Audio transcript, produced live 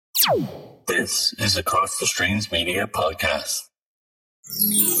This is Across the Streams Media Podcast.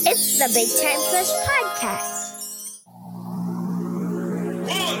 It's the Big Time Push Podcast.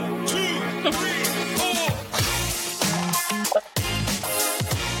 1, 2, 3,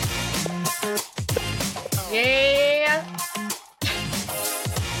 4. Yeah.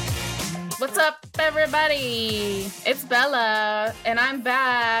 What's up, everybody? It's Bella, and I'm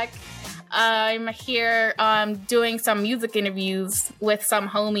back. I'm here doing some music interviews with some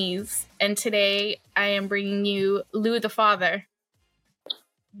homies, and today I am bringing you Louthefather.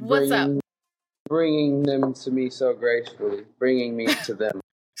 What's up? Bringing them to me so gracefully. Bringing me to them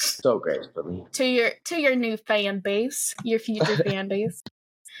so gracefully. To your new fan base, your future fan base.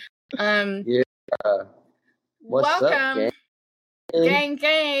 Yeah. What's welcome. up,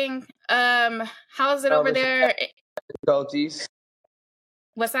 gang? How's it over there? Difficulties.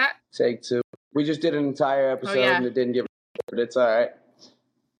 What's that? Take 2. We just did an entire episode and it didn't give a but it's all right.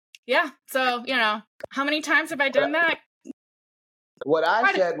 Yeah. So, how many times have I done that? What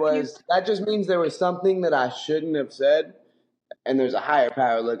I said was, that just means there was something that I shouldn't have said, and there's a higher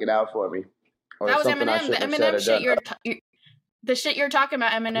power looking out for me. Or that was Eminem. The Eminem shit the shit you're talking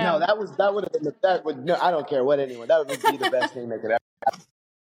about, Eminem. No, that would have been no, I don't care what anyone. That would be the best thing that could ever happen.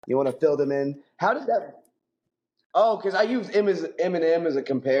 You want to fill them in? How did that? Oh, because I used Eminem as a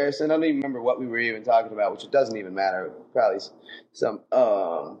comparison. I don't even remember what we were even talking about, which it doesn't even matter. Probably some.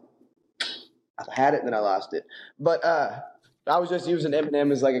 I had it and then I lost it. But I was just using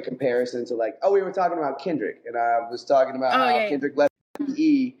Eminem as like a comparison to we were talking about Kendrick, and I was talking about how Kendrick left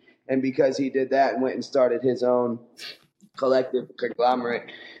E, and because he did that and went and started his own collective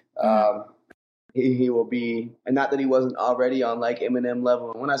conglomerate, he will be, and not that he wasn't already on like Eminem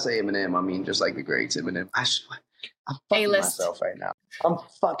level. And when I say Eminem, I mean just like the greats Eminem. I'm fucking A-list. myself right now. I'm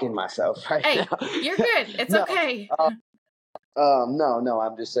fucking myself right now. You're good. It's okay. No.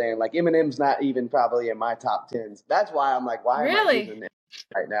 I'm just saying, like, Eminem's not even probably in my top 10s. That's why I'm like, why am I using it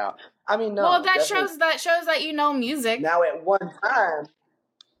right now? I mean, no. Well, that shows that you know music. Now, at one time,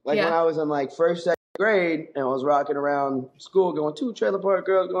 when I was in like first, second grade, and I was rocking around school, going 2 trailer park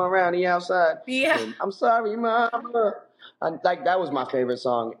girls going around the outside. Yeah. And, I'm sorry, mama. That was my favorite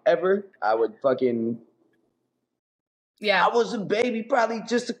song ever. I would fucking. Yeah. I was a baby, probably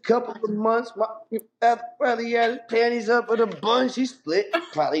just a couple of months. My probably had his panties up in a bunch. He split.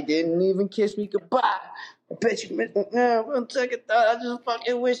 Probably didn't even kiss me goodbye. I bet you missed me now. One second thought, I just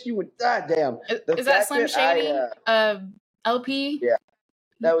fucking wish you would die. Damn. Is that Slim Shady? LP? Yeah.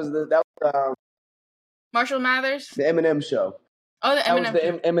 That was Marshall Mathers? the Eminem show. Oh, the Eminem. That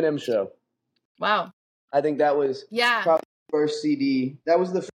was the Eminem show. Wow. I think that was probably the first CD. That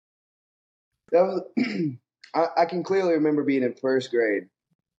was I can clearly remember being in first grade,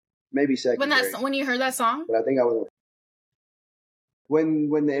 maybe second grade. When you heard that song? But I think I was when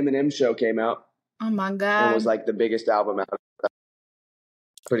the Eminem show came out. Oh my god! It was like the biggest album out.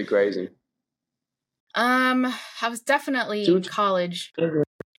 Pretty crazy. I was definitely in college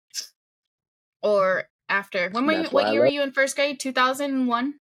or after. What year were you in first grade?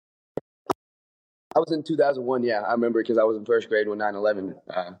 2001. I was in 2001. Yeah, I remember because I was in first grade when 9/11.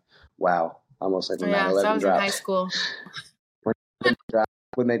 Wow. Almost like when 9/11 so I was dropped. in high school.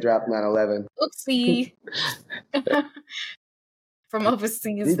 When they dropped 9/11. Oopsie. From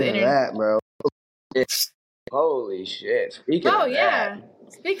overseas. Speaking of that, bro. Holy shit. Speaking of that.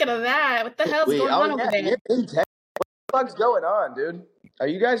 Speaking of that, what the hell's going on over there? What the fuck's going on, dude? Are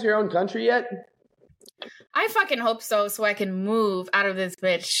you guys your own country yet? I fucking hope so I can move out of this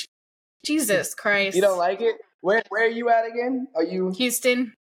bitch. Jesus Christ. You don't like it? Where are you at again? Are you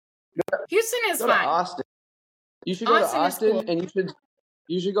Houston? Houston is go fine. To Austin. You should go to Austin, cool. and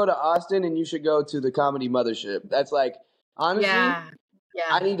you should go to Austin, and you should go to the Comedy Mothership. That's like, honestly, yeah.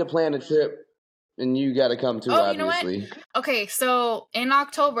 I need to plan a trip, and you got to come too. Obviously. You know what? Okay, so in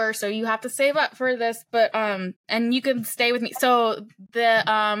October, so you have to save up for this, but and you can stay with me. So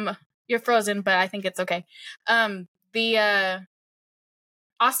the you're frozen, but I think it's okay. The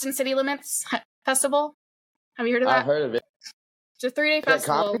Austin City Limits Festival. Have you heard of that? I've heard of it. It's a 3-day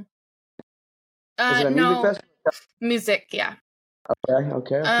festival. Is it a music festival? Music, yeah.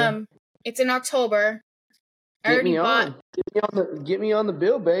 Okay. It's in October. Get me on the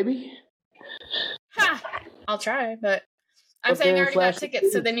bill, baby. Ha! I'll try, but I'm saying I already got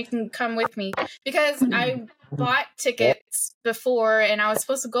tickets, so then you can come with me. Because I bought tickets before, and I was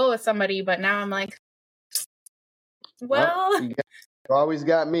supposed to go with somebody, but now I'm like, well. You always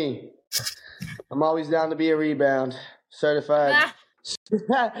got me. I'm always down to be a rebound. Certified.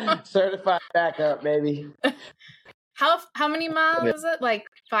 Certified backup, baby. How many miles is it? Like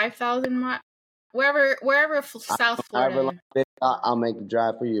 5,000 miles? wherever South Florida. I'll make the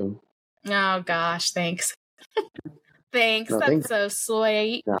drive for you. Oh gosh, thanks. Thanks. No, That's so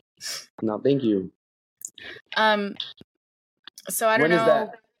sweet. No, thank you. So I don't When is know.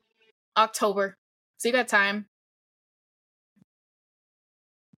 that? October. So you got time.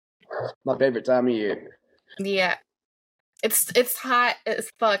 My favorite time of year. Yeah. It's hot as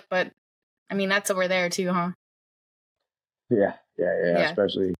fuck, but I mean that's over there too, huh? Yeah.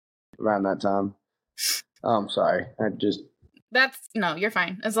 Especially around that time. I'm sorry. No, you're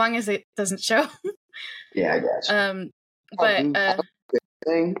fine. As long as it doesn't show. Yeah, I got you. But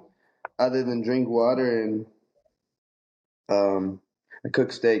thing other than drink water and I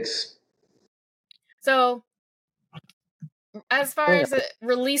cook steaks. So as far as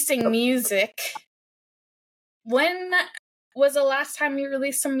releasing music, when was the last time you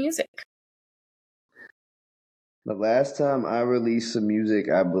released some music? The last time I released some music,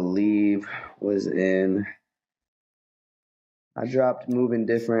 I believe, was I dropped Moving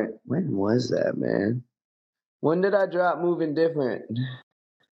Different. When was that, man? When did I drop Moving Different?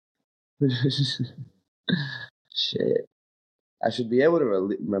 Shit. I should be able to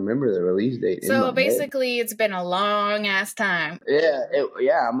remember the release date. So basically, it's been a long ass time. Yeah,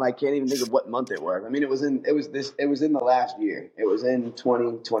 I'm like can't even think of what month it was. I mean, it was in the last year. It was in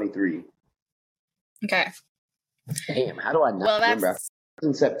 2023. Okay. Damn, how do I not remember? It was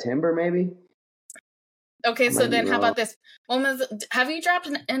in September, maybe. Okay, so then how about this? Have you dropped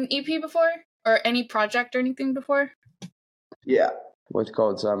an EP before, or any project or anything before? Yeah. What's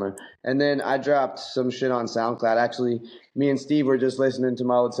called Summer. And then I dropped some shit on SoundCloud. Actually, me and Steve were just listening to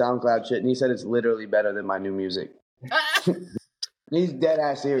my old SoundCloud shit, and he said it's literally better than my new music. He's dead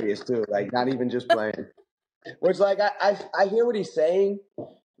ass serious too, like not even just playing. Which like I hear what he's saying,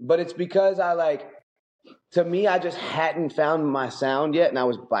 but it's because to me I just hadn't found my sound yet, and I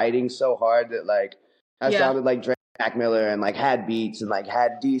was biting so hard that like I sounded like Drake, Mac Miller, and like had beats and like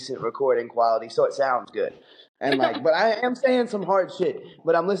had decent recording quality, so it sounds good. And like, but I am saying some hard shit.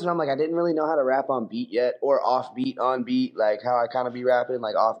 But I'm listening. I'm like, I didn't really know how to rap on beat yet, or off beat on beat, like how I kind of be rapping,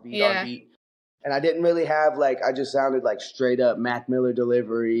 like off beat on beat. And I didn't really have I just sounded like straight up Mac Miller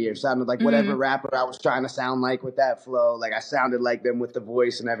delivery, or sounded like whatever rapper I was trying to sound like with that flow. Like I sounded like them with the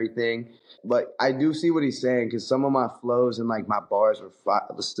voice and everything. But I do see what he's saying, because some of my flows and like my bars were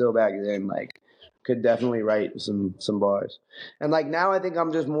still back then like could definitely write some bars. And like now I think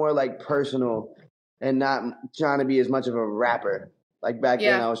I'm just more like personal. And not trying to be as much of a rapper. Like back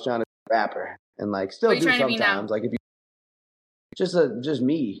then I was trying to be a rapper. And like still do sometimes. Like if you just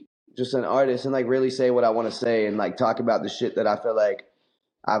me. Just an artist, and like really say what I want to say, and like talk about the shit that I feel like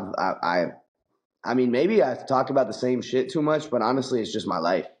I mean maybe I talk about the same shit too much, but honestly it's just my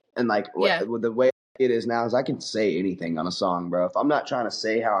life. And like with the way it is now is I can say anything on a song, bro. If I'm not trying to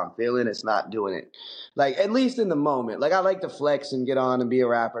say how I'm feeling, it's not doing it. Like at least in the moment. Like I like to flex and get on and be a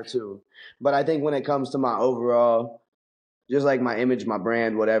rapper too. But I think when it comes to my overall, just like my image, my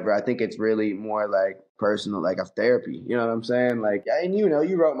brand, whatever, I think it's really more like personal, like a therapy. You know what I'm saying? Like, and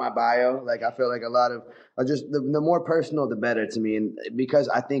you wrote my bio. Like, I feel like a lot of just the more personal, the better to me. And because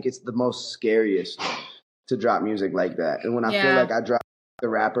I think it's the most scariest to drop music like that. And when I feel like I drop the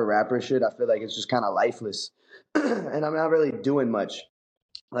rapper shit, I feel like it's just kind of lifeless. And I'm not really doing much.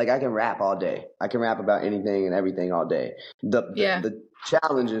 Like I can rap all day. I can rap about anything and everything all day. The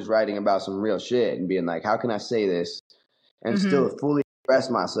challenge is writing about some real shit and being like, how can I say this and still fully express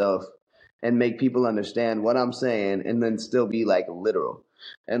myself and make people understand what I'm saying, and then still be like literal.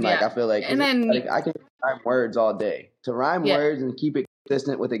 And like I feel like, and then I can rhyme words all day. To rhyme words and keep it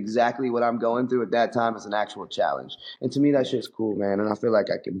consistent with exactly what I'm going through at that time is an actual challenge. And to me, that shit's cool, man. And I feel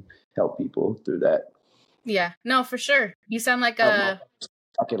like I can help people through that. Yeah, no, for sure. You sound like a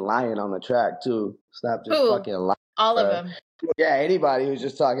fucking lying on the track too. Stop just fucking lying. All of them. Yeah, anybody who's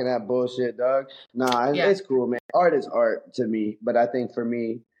just talking that bullshit, dog. Nah, it's cool, man. Art is art to me, but I think for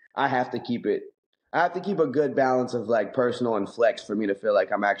me, I have to keep a good balance of like personal and flex for me to feel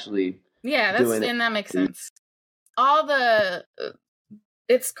like I'm actually doing it. And that makes sense.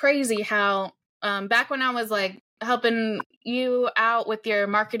 It's crazy how back when I was like helping you out with your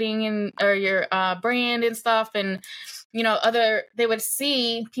marketing or your brand and stuff, and they would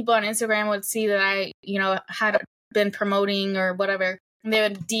see, people on Instagram would see that I had been promoting or whatever, and they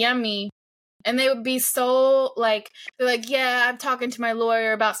would DM me, and they would be so like, they're like, yeah, I'm talking to my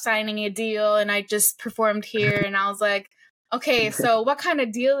lawyer about signing a deal, and I just performed here. And I was like, okay, so what kind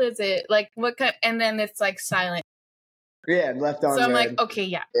of deal is it? Like what kind? And then it's like silent. Yeah, left on. So I'm like, okay,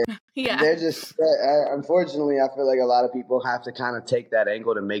 yeah. They're just, unfortunately, I feel like a lot of people have to kind of take that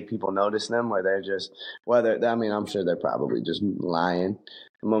angle to make people notice them, where they're just, I'm sure they're probably just lying.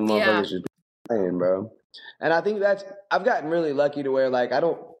 Motherfuckers just saying, bro. And I think I've gotten really lucky to where like I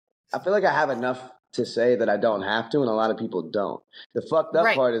feel like I have enough to say that I don't have to, and a lot of people don't. The fucked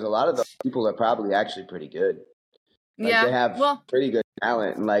up part is a lot of those people are probably actually pretty good. Like they have pretty good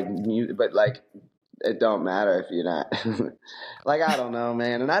talent, and like but like it don't matter if you're not. Like I don't know,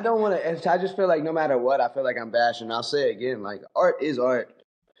 man. And I don't want to. I just feel like no matter what, I feel like I'm bashing. I'll say it again, like art is art.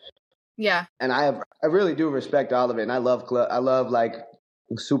 Yeah. And I really do respect all of it, and I love like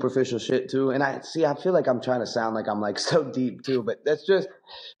superficial shit too. And I feel like I'm trying to sound like I'm like so deep too, but that's just.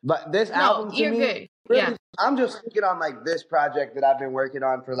 But this album to me, good. Really, yeah. I'm just thinking on like this project that I've been working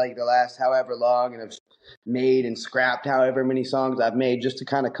on for like the last however long, and have made and scrapped however many songs I've made just to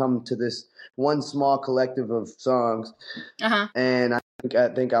kind of come to this one small collective of songs. And I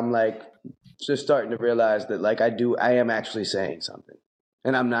think I'm like just starting to realize that like I am actually saying something,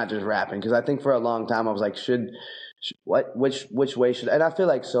 and I'm not just rapping, because I think for a long time I was like, which way should, and I feel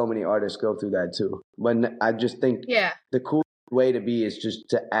like so many artists go through that too. When I just think the cool way to be is just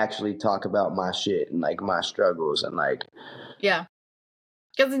to actually talk about my shit and like my struggles and like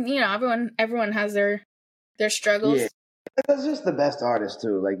because everyone has their struggles. That's just the best artists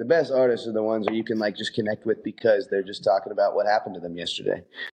too. Like the best artists are the ones that you can like just connect with because they're just talking about what happened to them yesterday.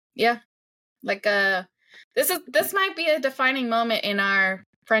 Yeah, like this might be a defining moment in our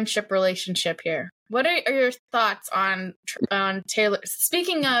friendship relationship here. What are your thoughts on Taylor?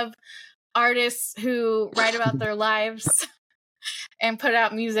 Speaking of artists who write about their lives and put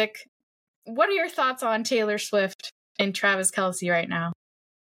out music, what are your thoughts on Taylor Swift and Travis Kelce right now?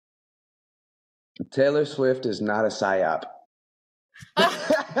 Taylor Swift is not a psyop.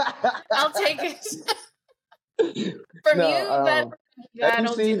 I'll take it. From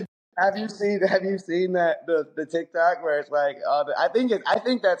have you seen that the TikTok where it's like I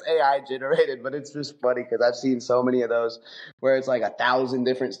think that's AI generated, but it's just funny because I've seen so many of those where it's like 1,000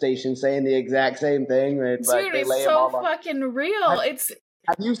 different stations saying the exact same thing. Where it's like they lay it's so fucking real.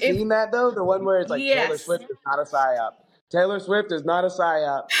 Have you seen that though? The one where it's like Taylor Swift is not a psyop. Taylor Swift is not a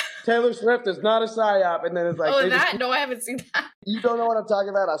psyop. Taylor Swift is not a psyop, and then it's like, no, I haven't seen that. You don't know what I'm talking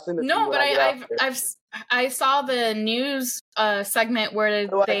about? I'll send it to you. No, but I saw the news segment where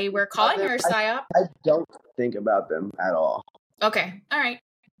they were calling her a psyop. I don't think about them at all. Okay, all right.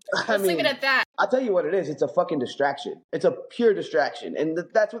 Let's leave it at that. I'll tell you what it is. It's a fucking distraction. It's a pure distraction, and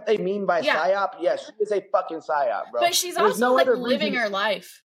that's what they mean by psyop. Yes, she is a fucking psyop, bro. But she's also like living her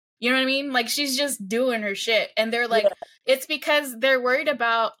life. You know what I mean? Like she's just doing her shit. And they're like, it's because they're worried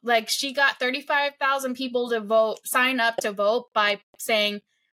about, like, she got 35,000 people to sign up to vote by saying,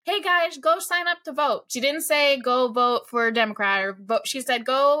 hey guys, go sign up to vote. She didn't say go vote for a Democrat or vote. She said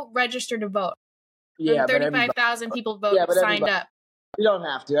go register to vote. Yeah, 35,000 people signed up. You don't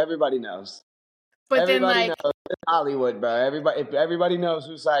have to. Everybody knows. But everybody knows. It's Hollywood, bro. Everybody knows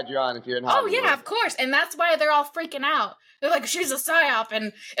whose side you're on if you're in Hollywood. Oh yeah, of course. And that's why they're all freaking out. They're like, she's a psyop,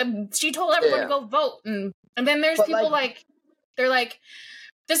 and she told everyone to go vote. And then there's people they're like,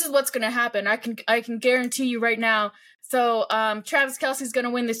 this is what's gonna happen. I can guarantee you right now. So Travis Kelce's gonna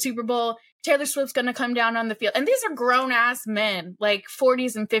win the Super Bowl. Taylor Swift's gonna come down on the field. And these are grown ass men, like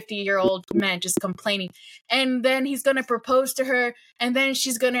 40s and 50-year-old men just complaining. And then he's gonna propose to her, and then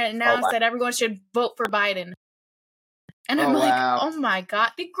she's gonna announce that everyone should vote for Biden. And I'm oh my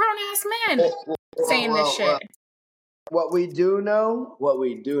God, the grown ass men saying this shit. What we do know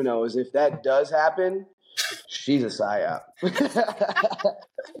is if that does happen, she's a psyop.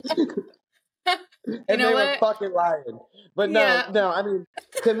 And they were fucking lying. But no, I mean,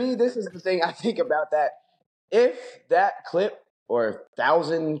 to me, this is the thing I think about that. If that clip or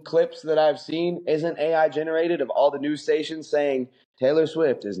 1,000 clips that I've seen isn't AI generated of all the news stations saying Taylor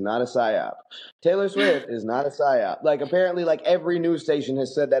Swift is not a psyop. Taylor Swift is not a psyop. Like apparently like every news station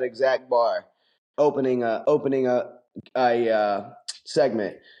has said that exact bar opening a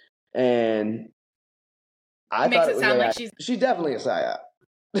segment, and I thought it was sound like she's definitely a psyop.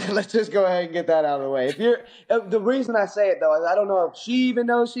 Let's just go ahead and get that out of the way. If you're the reason I say it though is I don't know if she even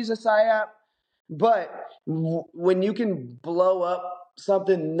knows she's a psyop, but when you can blow up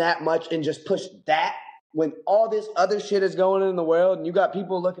something that much and just push that when all this other shit is going on in the world and you got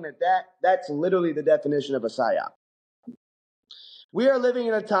people looking at that, that's literally the definition of a psyop. We are living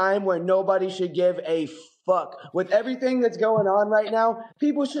in a time where nobody should give a fuck. With everything that's going on right now,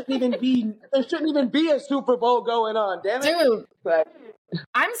 there shouldn't even be a Super Bowl going on, damn it. Dude,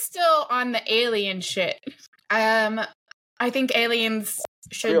 I'm still on the alien shit. I think aliens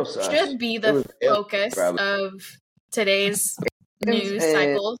should be the focus of today's news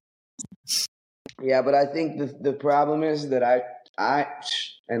cycle. Yeah, but I think the problem is that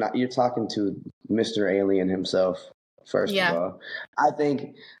you're talking to Mr. Alien himself. First of all, I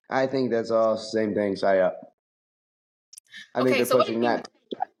think that's all same thing. Psyop. I think they're so pushing that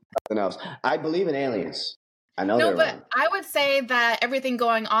something else. I believe in aliens. I know they're wrong. I would say that everything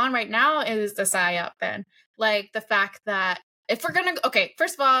going on right now is the psyop. Then, like the fact that if we're gonna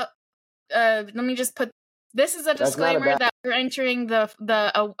first of all, let me just put this is a disclaimer that we're entering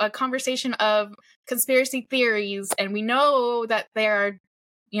a conversation of conspiracy theories, and we know that they are,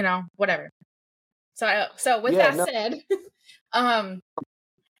 whatever. So with that said,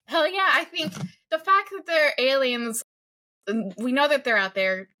 hell yeah, I think the fact that they're aliens, we know that they're out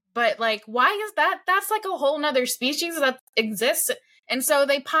there, but like, why is that? That's like a whole nother species that exists. And so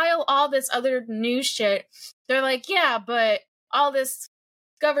they pile all this other new shit. They're like, yeah, but all this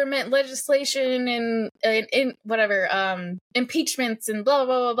government legislation and whatever, impeachments and blah,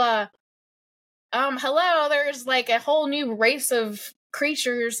 blah, blah, blah. Hello, there's like a whole new race of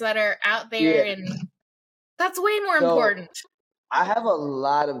creatures that are out there, and that's way more important. I have a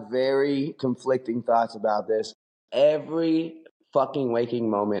lot of very conflicting thoughts about this every fucking waking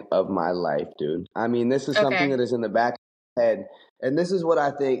moment of my life, dude. I mean, this is something that is in the back of my head, and this is what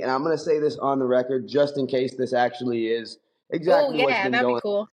I think, and I'm going to say this on the record just in case this actually is exactly what's been going on. That'd be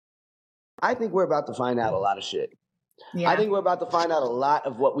cool. I think we're about to find out a lot of shit. Yeah. I think we're about to find out a lot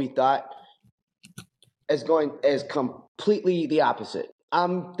of what we thought is completely the opposite.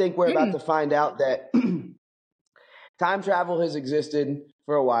 I think we're about to find out that time travel has existed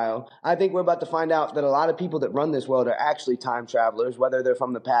for a while. I think we're about to find out that a lot of people that run this world are actually time travelers, whether they're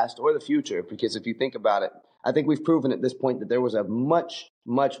from the past or the future. Because if you think about it, I think we've proven at this point that there was a much,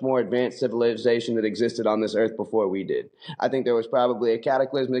 much more advanced civilization that existed on this earth before we did. I think there was probably a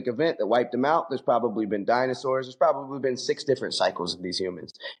cataclysmic event that wiped them out. There's probably been dinosaurs. There's probably been 6 different cycles of these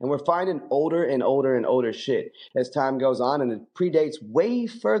humans. And we're finding older and older and older shit as time goes on, and it predates way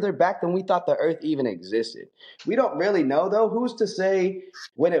further back than we thought the earth even existed. We don't really know, though. Who's to say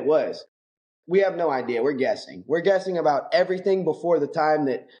when it was? We have no idea. We're guessing. We're guessing about everything before the time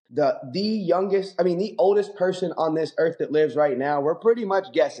that the oldest person on this earth that lives right now, we're pretty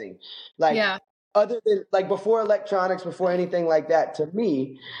much guessing. Other than, like, before electronics, before anything like that, to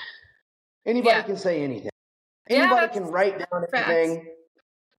me, anybody can say anything. Anybody can write down anything.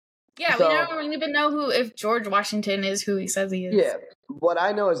 Yeah, we don't even know if George Washington is who he says he is. Yeah. What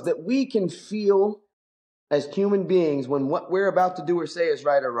I know is that we can feel as human beings when what we're about to do or say is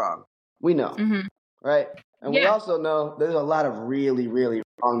right or wrong. We know, right? And we also know there's a lot of really, really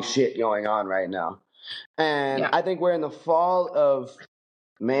wrong shit going on right now. And I think we're in the fall of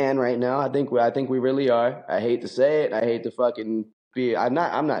man right now. I think we really are. I hate to say it. I hate to fucking be. I'm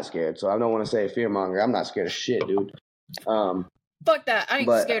not scared, so I don't want to say a fearmonger. I'm not scared of shit, dude. Fuck that. I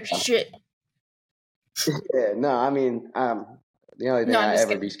ain't scared of shit. Yeah, no, I mean, the only thing I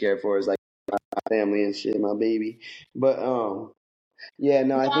ever be scared for is like my family and shit, my baby. But yeah,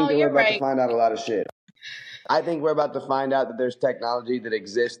 no, I think that we're about to find out a lot of shit. I think we're about to find out that there's technology that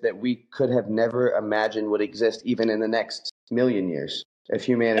exists that we could have never imagined would exist even in the next million years if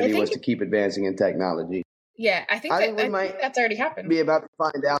humanity was to keep advancing in technology. Yeah, I think that's already happened. Be about to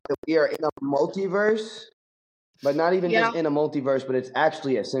find out that we are in a multiverse, but not even just in a multiverse, but it's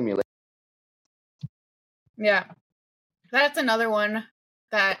actually a simulation. Yeah, that's another one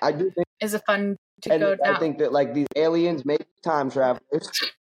that I do think is a fun to go down. I think that like these aliens make time travelers.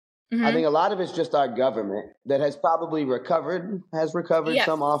 I think a lot of it's just our government that has probably recovered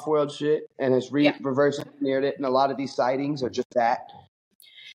some off-world shit and has reverse engineered it, and a lot of these sightings are just that.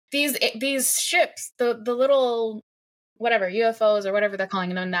 These ships, the little whatever UFOs or whatever they're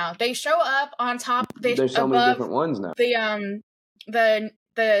calling them now, they show up on top. There's so many different ones now.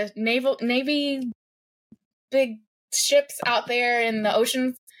 The Navy big ships out there in the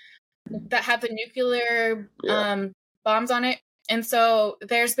ocean that have the nuclear bombs on it. And so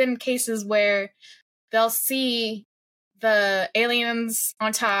there's been cases where they'll see the aliens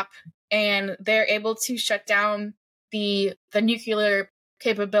on top and they're able to shut down the nuclear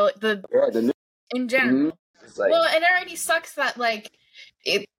capability in general. Well, it already sucks that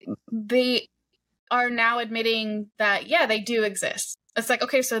they are now admitting that they do exist. It's like,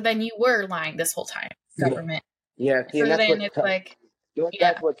 okay, so then you were lying this whole time, government. Yeah, see, so that's then it's like,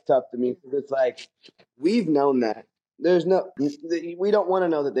 that's what's tough to me, because it's like we've known that. We don't want to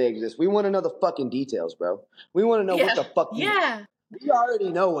know that they exist. We want to know the fucking details, bro. We want to know what the fuck. We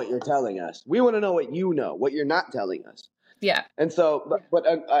already know what you're telling us. We want to know what you know, what you're not telling us. Yeah. And so, but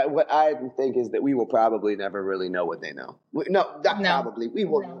what I think is that we will probably never really know what they know. Probably. We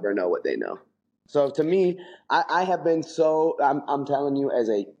will never know what they know. So to me, I have been so. I'm telling you, as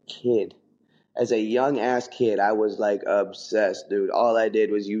a kid, as a young ass kid, I was like obsessed, dude. All I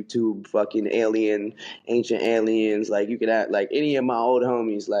did was YouTube fucking ancient aliens. Like you could act like any of my old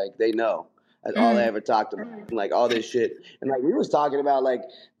homies, like they know. That's all I ever talked about. Like all this shit. And like we was talking about like,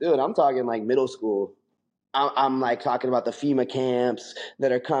 dude, I'm talking like middle school. I'm like talking about the FEMA camps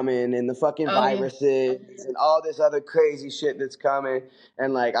that are coming and the fucking Oh, yeah. viruses and all this other crazy shit that's coming.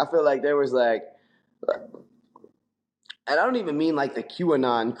 And like I feel like there was like, and I don't even mean like the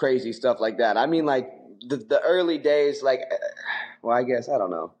QAnon crazy stuff like that. I mean like the early days, like, well, I guess I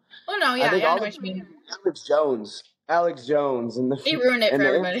don't know. Oh no, I yeah, think I all know the what you mean. Alex Jones, and He ruined it and for the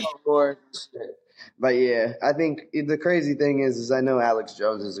everybody. info wars and shit. But yeah, I think the crazy thing is I know Alex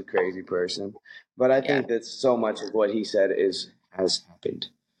Jones is a crazy person, but I Yeah. think that so much of what he said has happened.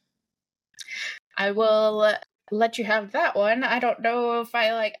 I will let you have that one. I don't know if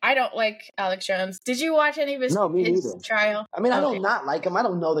I don't like Alex Jones. Did you watch any of his, No, me his neither. trial? I mean, I Okay. don't not like him. I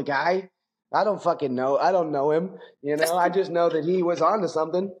don't know the guy. I don't fucking know. I don't know him. You know, I just know that he was onto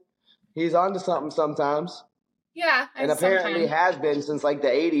something. He's onto something sometimes, Yeah, and apparently sometimes. has been since like the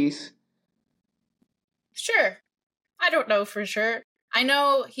 80s. Sure. I don't know for sure. I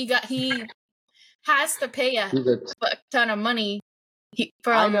know he has to pay a He's a fuck ton of money I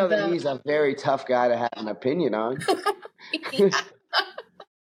from know that the he's a very tough guy to have an opinion on.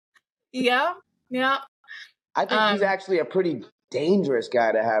 yeah. Yeah. I think he's actually a pretty dangerous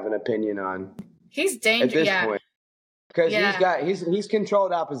guy to have an opinion on He's at dangerous. this Yeah. point. Because Yeah. he's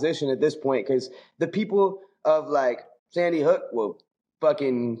controlled opposition at this point. Because the people of like Sandy Hook will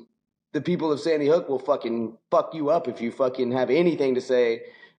fucking fuck you up if you fucking have anything to say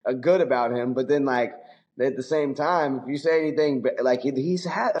good about him. But then like at the same time, if you say anything like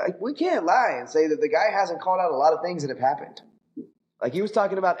we can't lie and say that the guy hasn't called out a lot of things that have happened. Like he was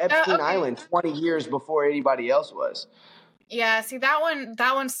talking about Epstein Okay. Island 20 years before anybody else was. Yeah, see that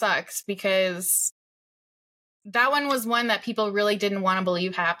one sucks because that one was one that people really didn't want to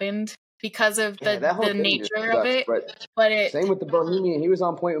believe happened because of That whole the thing just nature of sucks, it. but But it same with the Bohemian. He was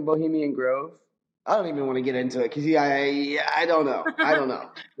on point with Bohemian Grove. I don't even want to get into it because I don't know. I don't know.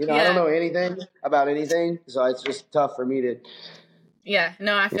 You know, I don't Yeah. know anything about anything, so it's just tough for me to. Yeah,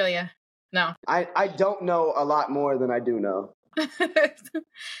 no, I feel you. No. I don't know a lot more than I do know.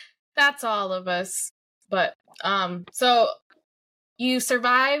 That's all of us. But so you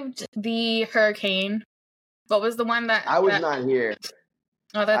survived the hurricane. What was the one that I was not here.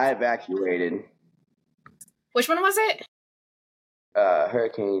 Oh, I evacuated. Which one was it?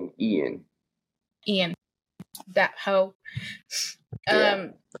 Hurricane Ian. Ian. That hoe. Yeah.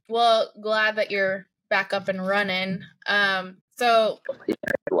 Well, glad that you're back up and running. So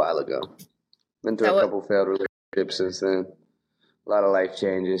A while ago. Been through a couple failed relationships since then. A lot of life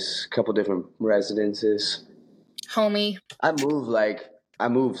changes. A couple different residences. Homie. I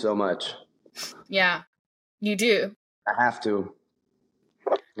move so much. Yeah, you do. I have to.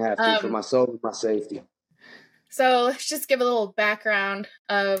 For my soul and my safety. So let's just give a little background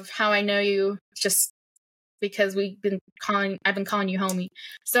of how I know you, just because I've been calling you homie.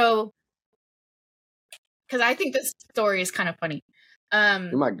 So, because I think this story is kind of funny.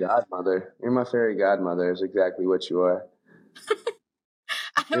 You're my godmother. You're my fairy godmother is exactly what you are.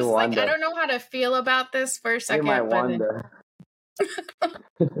 I was like, I don't know how to feel about this for a second. You're my Wanda.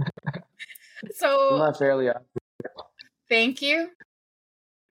 So you're my fairly. Thank you.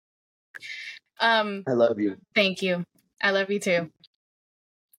 I love you. Thank you. I love you too.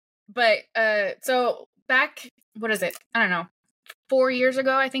 But so back, what is it? I don't know. 4 years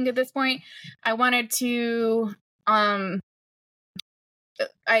ago, I think at this point, I wanted to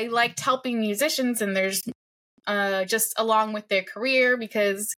I liked helping musicians, and there's just along with their career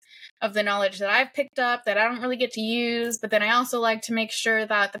because of the knowledge that I've picked up that I don't really get to use. But then I also like to make sure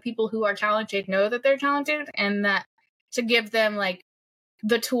that the people who are talented know that they're talented, and that to give them like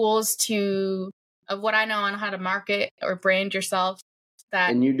the tools of what I know on how to market or brand yourself,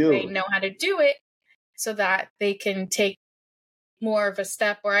 that and you do. They know how to do it so that they can take more of a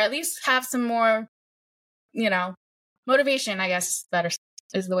step, or at least have some more, motivation, I guess that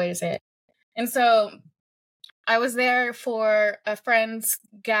is the way to say it. And so I was there for a friend's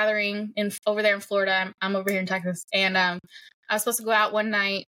gathering over there in Florida. I'm over here in Texas. And I was supposed to go out one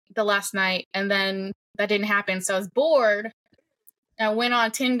night, the last night, and then that didn't happen. So I was bored. I went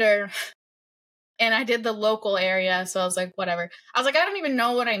on Tinder and I did the local area. So I was like, whatever. I was like, I don't even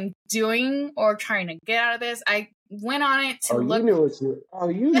know what I'm doing or trying to get out of this. I went on it to look. You knew what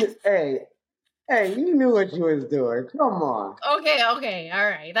you knew. Hey, you knew what you was doing. Come on. Okay. All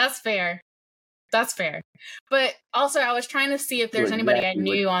right. That's fair. But also I was trying to see if there's anybody I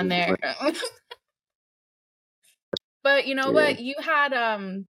knew on there. But you know what? You had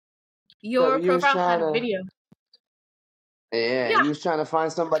Your you was profile trying had a to, video. yeah, you was trying to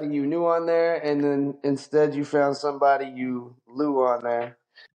find somebody you knew on there, and then instead you found somebody you Lou on there.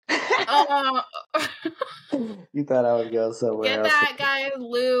 Oh, You thought I would go somewhere get else. that guy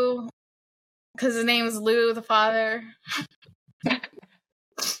Lou, because his name is Louthefather.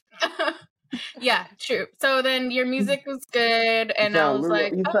 Yeah, true. So then your music was good, and I was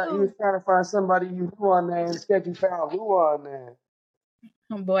like, You was trying to find somebody you knew on there. Instead, you found Lou on there.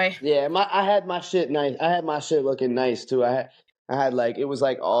 oh boy. Yeah, I had my shit nice. I had my shit looking nice too. I had like it was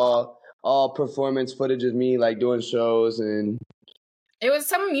like all performance footage of me like doing shows and It was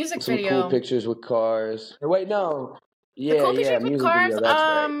some music some video. cool pictures with cars. Or wait, no. The Yeah, cool pictures with music cars. video.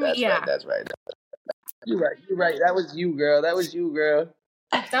 That's right. Yeah, That's right. You're right. That was you, girl. that was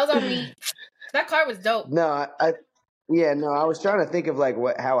on me. That car was dope. No, I was trying to think of like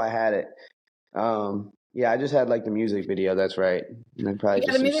how I had it. Yeah, I just had like the music video. That's right. And then probably Yeah,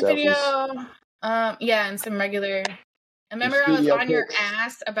 just the music some video. selfies. Yeah, and some regular. I remember I was studio on your pics.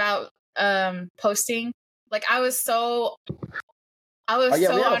 ass about posting. Like I was so Oh yeah, we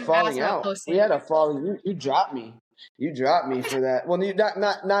had on a your falling ass about out. posting. We had a falling. You dropped me. You dropped me for that. Well, you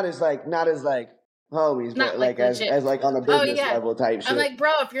not as like homies, Not but like like legit. as like on a business level type shit. I'm like,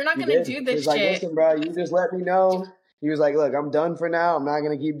 bro, if you're not You gonna did. do He this was like, shit, listen, bro, you just let me know. He was like, look, I'm done for now. I'm not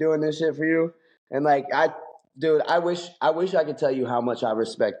gonna keep doing this shit for you. And like, dude, I wish I could tell you how much I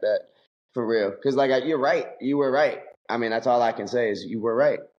respect that for real. Because like, you're right. You were right. I mean, that's all I can say is you were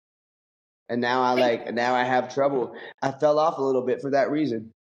right. And now I have trouble. I fell off a little bit for that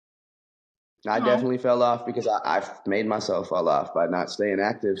reason. I definitely fell off because I've made myself fall off by not staying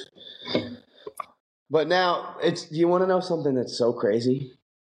active. But now do you want to know something that's so crazy?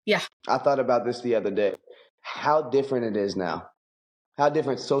 yeah, I thought about this the other day. How different it is now. How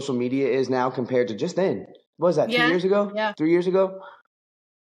different social media is now compared to just then. What was that, 2 years ago? Yeah. 3 years ago?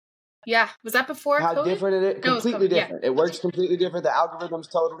 Yeah. Was that before How COVID? different it is? No, it was Completely COVID, yeah. different. It works completely different. The algorithm's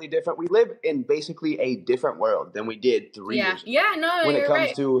totally different. We live in basically a different world than we did 3 years ago. Yeah, no, When it you're comes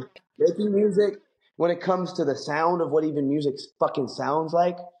right. to making music, when it comes to the sound of what even music fucking sounds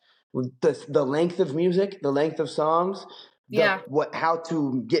like, the length of music, the length of songs, how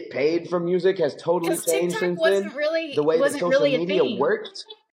to get paid from music has totally changed TikTok since wasn't then. really The way that wasn't social really a media thing. worked.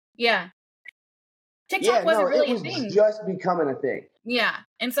 Yeah. TikTok wasn't really a thing. It was just becoming a thing. Yeah.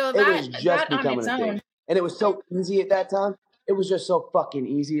 And so It was just that on becoming its a own. thing. And it was so easy at that time. It was just so fucking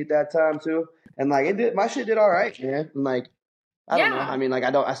easy at that time too. And like my shit did all right, man. And like I don't know. I mean, like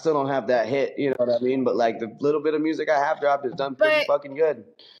I still don't have that hit, you know what I mean? But like the little bit of music I have dropped is done pretty fucking good.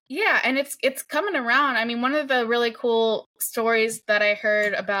 Yeah, and it's coming around. I mean, one of the really cool stories that I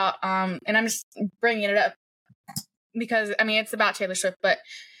heard about, and I'm just bringing it up because I mean it's about Taylor Swift, but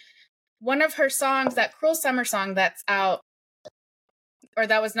one of her songs, that Cruel Summer song that's out, or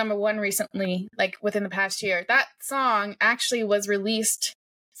that was number 1 recently, like within the past year, that song actually was released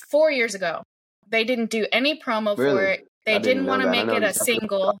 4 years ago. They didn't do any promo for it. They didn't want to make it a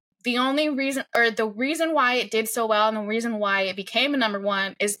single. The only reason, or the reason why it did so well and the reason why it became a number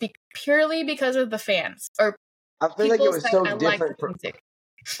 1 is purely because of the fans. Or I feel like it was so different. Music.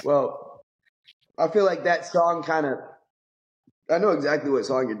 Well, I feel like that song kind of, I know exactly what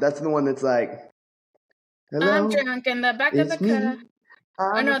song it is. That's the one that's like, hello, I'm drunk in the back of the car.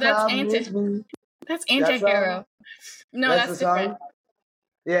 Oh no, that's Anti-Hero. No, that's different. Song?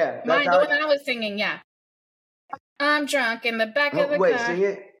 Yeah. The one that I was singing, yeah. I'm drunk in the back of the car. Wait, sing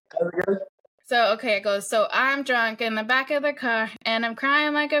it. So, okay, it goes, so I'm drunk in the back of the car, and I'm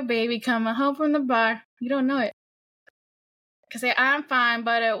crying like a baby coming home from the bar. You don't know it. Cause I'm fine,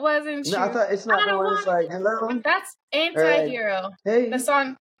 but it wasn't true. No, I thought it's not the one that's like, hello. That's Anti-Hero. Like, hey, the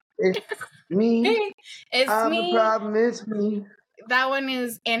song. It's me. Hey, it's I'm me. the problem, it's me. That one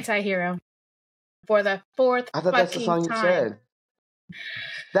is Anti-Hero. For the 4th I thought that's the song time. You said.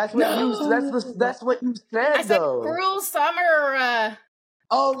 That's what that's what you said. I said Cruel Summer.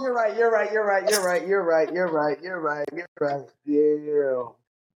 Oh, you're right. Yeah.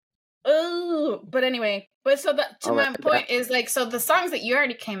 Oh, but anyway, so my point is like, so the songs that you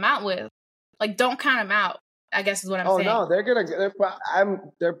already came out with, like, don't count them out. I guess is what I'm saying. Oh no,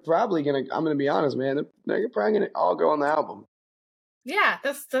 they're probably gonna. I'm gonna be honest, man. They're probably gonna all go on the album. Yeah,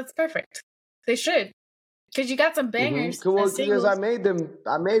 that's perfect. They should. Because you got some bangers. Mm-hmm. Cool, because I made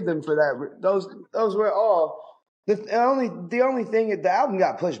them for that. Those were all the only thing. The album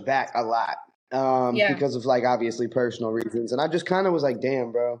got pushed back a lot because of like obviously personal reasons, and I just kind of was like,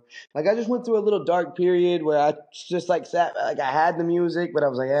 damn, bro. Like I just went through a little dark period where I just like sat, like I had the music, but I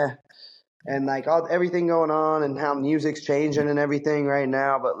was like, and like everything going on and how music's changing and everything right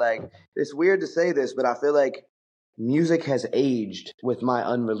now. But like it's weird to say this, but I feel like music has aged with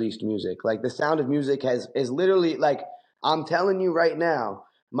my unreleased music. Like the sound of music is literally like, I'm telling you right now,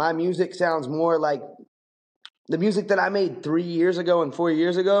 my music sounds more like the music that I made 3 years ago and 4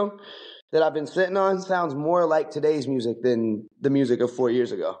 years ago that I've been sitting on sounds more like today's music than the music of 4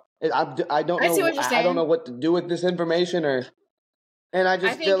 years ago. I don't I see know. what you're I don't know saying. what to do with this information, and I I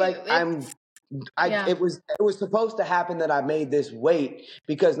just think feel like yeah. it was supposed to happen that I made this weight,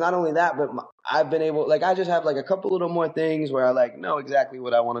 because not only that, but I've been able, like, I just have like a couple little more things where I like know exactly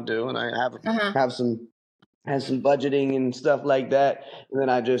what I want to do, and I have some budgeting and stuff like that. And then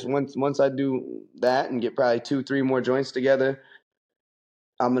I just once I do that and get probably 2-3 more joints together,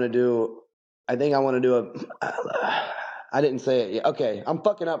 I'm gonna do. I think I want to do a. I didn't say it yet. Okay, I'm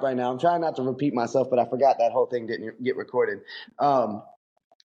fucking up right now. I'm trying not to repeat myself, but I forgot that whole thing didn't get recorded.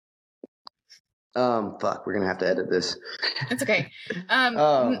 Fuck, we're gonna have to edit this. It's okay. Where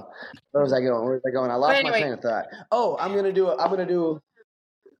was I going? Where was I going? I lost my train of thought. Oh, I'm gonna do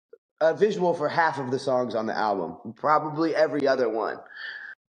a visual for half of the songs on the album. Probably every other one.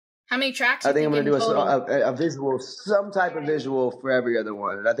 How many tracks? I think I'm gonna do a a visual, some type of visual for every other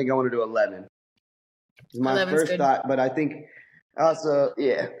one. And I think I want to do 11. It's my first thought, but I think also,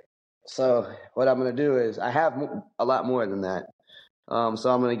 yeah. So what I'm gonna do is I have a lot more than that. So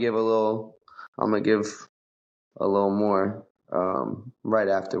I'm gonna give a little more right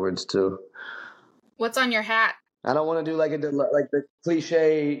afterwards too. What's on your hat? I don't want to do like the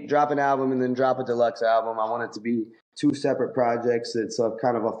cliche drop an album and then drop a deluxe album. I want it to be 2 separate projects. It's a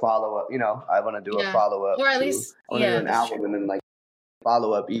kind of a follow up. You know, I want to do a follow up, or at least I want to do an album and then like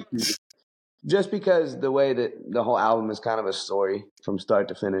follow up EP. Just because the way that the whole album is kind of a story from start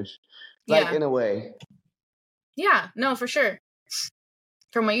to finish, like in a way. Yeah, no, for sure.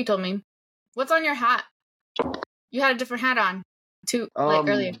 From what you told me, what's on your hat? You had a different hat on, too, like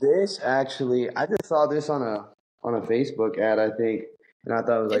earlier. This actually, I just saw this on a Facebook ad, I think, and I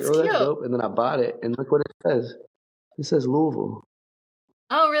thought it was like, that's dope. And then I bought it, and look what it says. It says Louisville.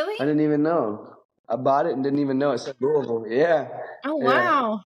 Oh, really? I didn't even know. I bought it and didn't even know it said Louisville. Yeah. Oh,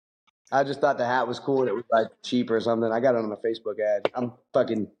 wow. I just thought the hat was cool and it was like cheap or something. I got it on a Facebook ad.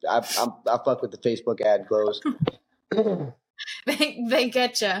 I fuck with the Facebook ad clothes. They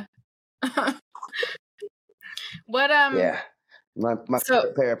get you. What Yeah. My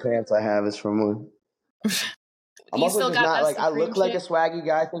favorite pair of pants I have is from one. I'm also just not like, I look like a swaggy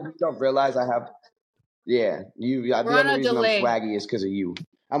guy. I think you don't realize I have. Yeah, the only reason I'm swaggy is because of you.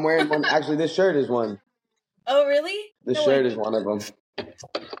 I'm wearing one. Actually, this shirt is one. Oh, really? This shirt is one of them.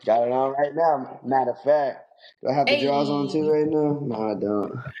 Got it on right now. Matter of fact, do I have the drawers on too right now? No, I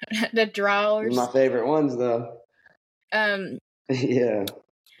don't. The drawers. My favorite ones though. Yeah.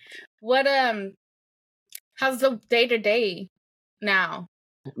 What how's the day-to-day now?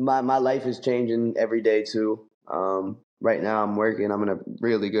 My life is changing every day too. Right now I'm working. I'm in a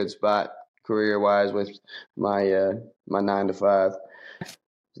really good spot career-wise with my 9 to 5.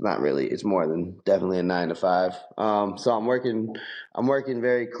 It's not really. It's more than definitely a 9 to 5. So I'm working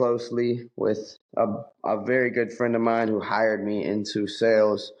very closely with a very good friend of mine who hired me into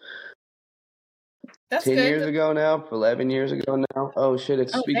sales. That's 10 years ago now, 11 years ago now. Oh shit!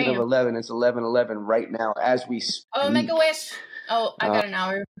 Speaking of 11, it's 11:11 right now as we speak. Oh, make a wish. Oh, I got an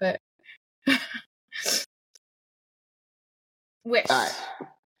hour, but wish. All right,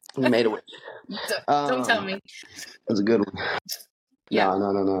 we made a wish. Don't tell me. That's a good one. Yeah.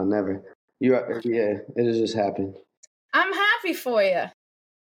 No, never. It just happened. I'm happy for you. I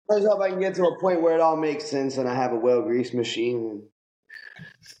just hope I can get to a point where it all makes sense and I have a well-greased machine.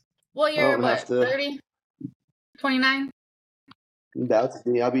 Well, you're what, 30? 29?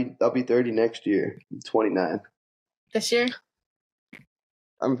 I'll be 30 next year. I'm 29. This year?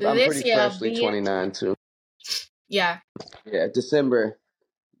 I'm pretty freshly 29 too. Yeah. Yeah, December.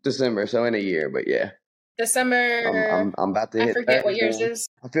 So in a year, but yeah. December. I'm about to hit. I forget what yours is.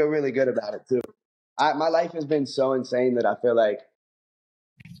 I feel really good about it too. My life has been so insane that I feel like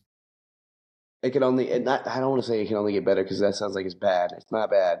it could only. I don't want to say it can only get better because that sounds like it's bad. It's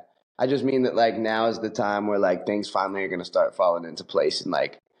not bad. I just mean that like now is the time where like things finally are going to start falling into place and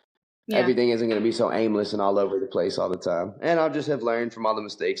like everything isn't going to be so aimless and all over the place all the time. And I'll just have learned from all the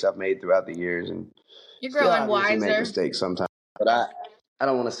mistakes I've made throughout the years and you're growing wiser. Make mistakes sometimes, but I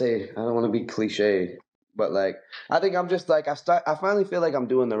don't want to be cliche, but like I think I'm just like I finally feel like I'm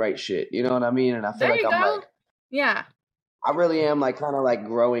doing the right shit. You know what I mean? And I feel like I'm like I really am like kind of like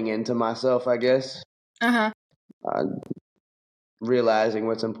growing into myself, I guess. Realizing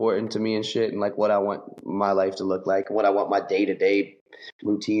what's important to me and shit and like what I want my life to look like, what I want my day-to-day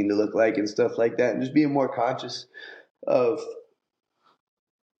routine to look like and stuff like that, and just being more conscious of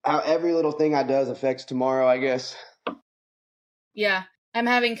how every little thing I does affects tomorrow, I guess. Yeah. I'm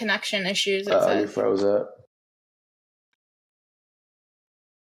having connection issues, it Oh, says. you froze up.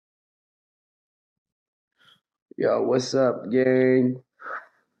 Yo, what's up, gang?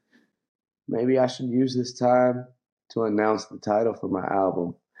 Maybe I should use this time to announce the title for my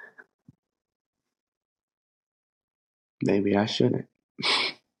album. Maybe I shouldn't.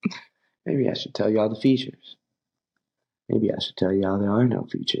 Maybe I should tell y'all the features. Maybe I should tell y'all there are no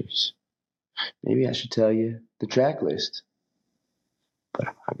features. Maybe I should tell you the track list. But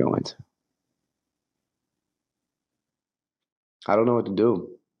I'm not going to. I don't know what to do.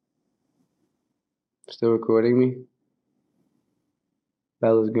 Still recording me?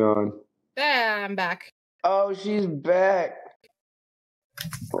 Bella's gone. Yeah, I'm back. Oh, she's back.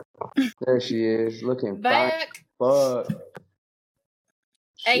 There she is, looking Back. fine. Fuck.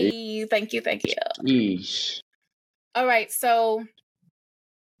 Hey, thank you. Yeesh. All right, so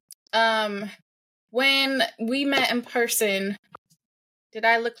when we met in person, did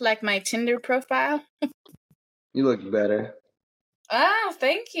I look like my Tinder profile? You look better. Oh,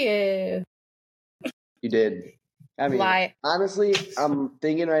 thank you. You did. I mean, Lie. honestly, I'm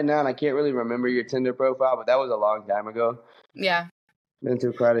thinking right now, and I can't really remember your Tinder profile, but that was a long time ago. Yeah. Been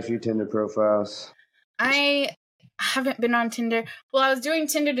through quite a few Tinder profiles. I haven't been on Tinder. Well, I was doing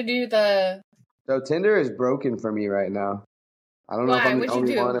Tinder to do the... So Tinder is broken for me right now. I don't know if Why? I'm the What'd you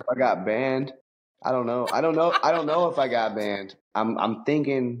only do? one, if I got banned. I don't know. I don't know if I got banned. I'm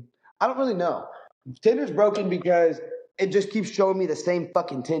thinking, I don't really know. Tinder's broken because it just keeps showing me the same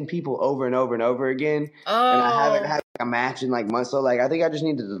fucking 10 people over and over and over again. Oh. And I haven't had a match in like months. So like I think I just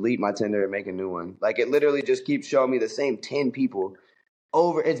need to delete my Tinder and make a new one. Like it literally just keeps showing me the same 10 people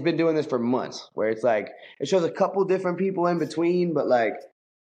over. It's been doing this for months where it's like it shows a couple different people in between, but like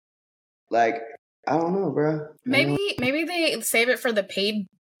I don't know, bro. Maybe they save it for the paid.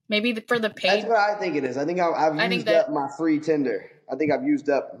 Maybe for the paid. That's what I think it is. I think I've used up my free Tinder. I think I've used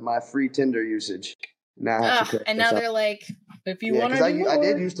up my free Tinder usage. Now I have to and now they're like, if you want to do more. I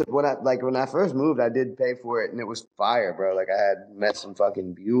did used to when I first moved, I did pay for it, and it was fire, bro. Like I had met some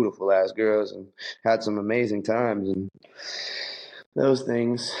fucking beautiful ass girls and had some amazing times and those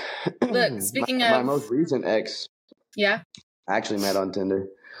things. Look, speaking my most recent ex, yeah, I actually met on Tinder.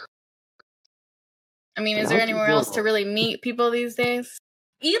 I mean, is there anywhere else to really meet people these days?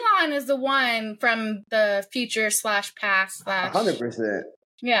 Elon is the one from the future / past / 100%.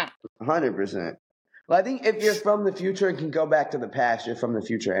 Yeah. 100%. Well, I think if you're from the future and can go back to the past, you're from the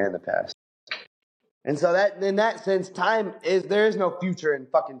future and the past. And so that in that sense, there is no future and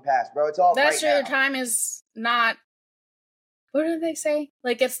fucking past, bro. It's all that's right true. now. Time is not. What do they say?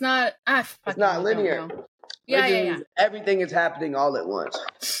 Like it's not. It's not linear. Yeah. Everything is happening all at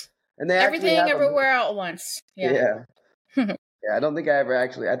once. And they everything everywhere all at once. Yeah. Yeah, I don't think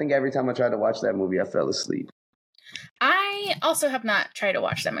I think every time I tried to watch that movie, I fell asleep. I also have not tried to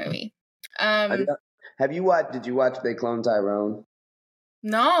watch that movie. Did you watch They Clone Tyrone?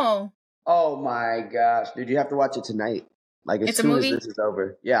 No. Oh my gosh. Dude, you have to watch it tonight. Like as soon as this is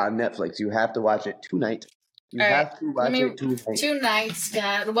over. Yeah, on Netflix. You have to watch it tonight. You have to watch it tonight. Tonight,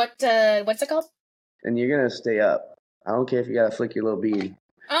 Scott. What's it called? And you're gonna stay up. I don't care if you gotta flick your little bean.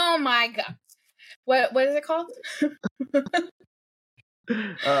 Oh my god. What is it called?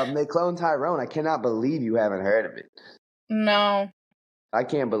 They Clone Tyrone. I cannot believe you haven't heard of it. No. I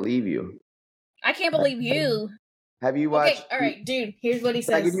can't believe you. I can't believe you. Have you watched? Okay, all right, dude. Here's what he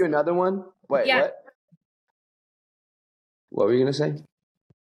says. Can I give you another one? Wait, yeah. What? What were you gonna say?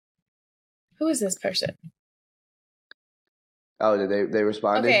 Who is this person? Oh, did they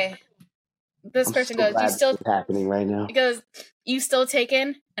responded? Okay. This person goes, "You still happening right now?" He goes, "You still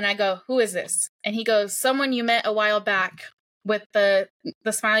taken?" And I go, "Who is this?" And he goes, "Someone you met a while back with the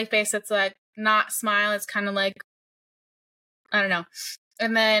smiley face that's like not smile. It's kind of like I don't know."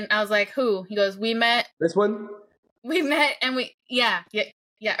 And then I was like, "Who?" He goes, "We met." This one? We met and yeah,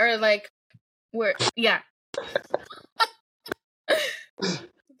 or like yeah.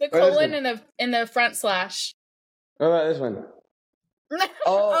 The colon in the front slash. What about this one?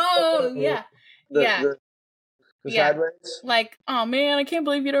 Yeah. The sideways? Like, oh man, I can't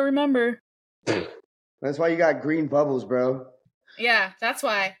believe you don't remember. That's why you got green bubbles, bro. Yeah, that's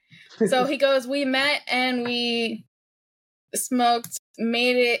why. So he goes, "We met and we smoked,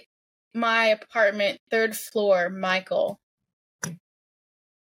 made it my apartment, 3rd floor, Michael."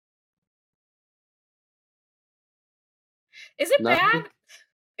 Is it bad?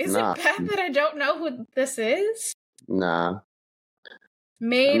 Is it bad that I don't know who this is? Nah.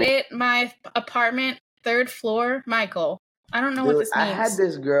 Made it my apartment, 3rd floor, Michael. I don't know what this means. I had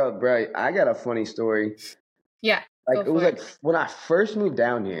this girl, bro. I got a funny story. Yeah. Like it was like when I first moved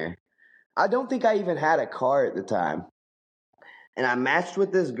down here. I don't think I even had a car at the time. And I matched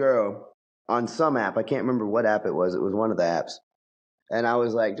with this girl on some app. I can't remember what app it was. It was one of the apps. And I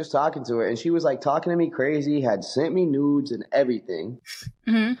was like just talking to her, and she was like talking to me crazy, had sent me nudes and everything.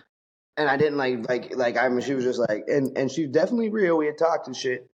 Mm-hmm. And I didn't she was just like, and she's definitely real. We had talked and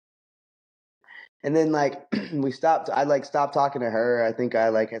shit. And then like we stopped. I like stopped talking to her. I think I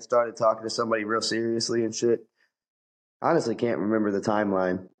like had started talking to somebody real seriously and shit. Honestly, can't remember the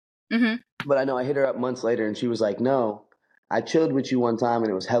timeline. Mm-hmm. But I know I hit her up months later, and she was like, "No, I chilled with you one time,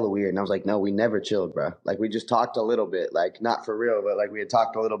 and it was hella weird." And I was like, "No, we never chilled, bro. Like we just talked a little bit, like not for real, but like we had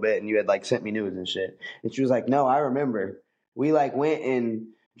talked a little bit, and you had like sent me news and shit." And she was like, "No, I remember. We like went and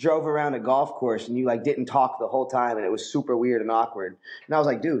drove around a golf course, and you like didn't talk the whole time, and it was super weird and awkward." And I was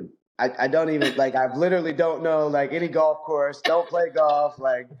like, "Dude, I don't even like. I literally don't know like any golf course. Don't play golf.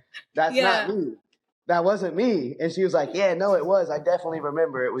 Like that's not me. That wasn't me." And she was like, "Yeah, no, it was. I definitely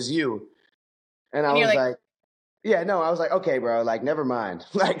remember. It was you." And I was like, "Yeah, no." I was like, "Okay, bro. Like, never mind.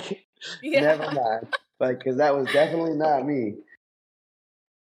 Like, never mind. Like, because that was definitely not me."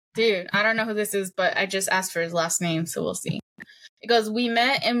 Dude, I don't know who this is, but I just asked for his last name, so we'll see. It goes, "We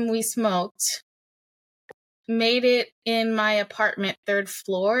met and we smoked. Made it in my apartment, 3rd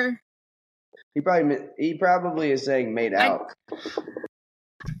floor." He probably is saying made out.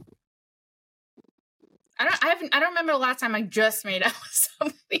 I don't remember the last time I just made out with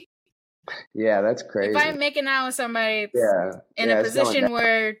somebody. Yeah, that's crazy. If I'm making out with somebody, it's in a it's position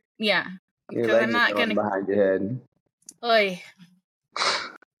where, because I'm not gonna behind your head. Oy.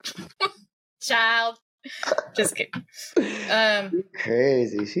 Child. Just kidding.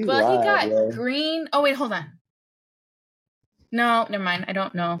 Crazy. She's but wild, he got man. green. Oh wait, hold on. No, never mind. I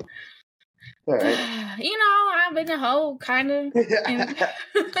don't know. All right. You know, I've been a hoe, kind of.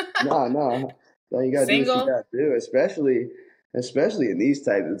 No. You gotta Single. do what you gotta do, especially in these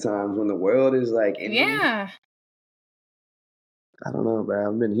types of times when the world is like Yeah. I don't know,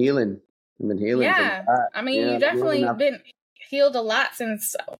 bro. I've been healing. Yeah. I mean, you've definitely been healed a lot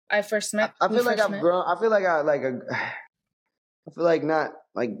since I first met. I feel like I've grown. I feel like not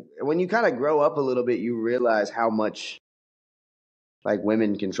like when you kind of grow up a little bit, you realize how much like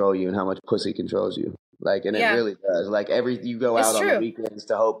women control you and how much pussy controls you. Like, and it really does. Like you go out on the weekends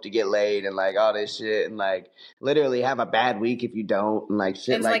to hope to get laid and like all this shit and like literally have a bad week if you don't and like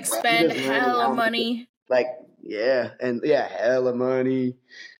shit. And like spend hella money. Like, hella money.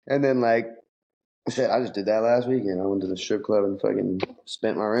 And then like, shit, I just did that last weekend. I went to the strip club and fucking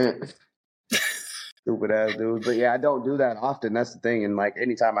spent my rent. Stupid ass dude. But yeah, I don't do that often. That's the thing. And like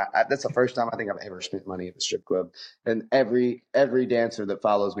anytime that's the first time I think I've ever spent money at the strip club. And every dancer that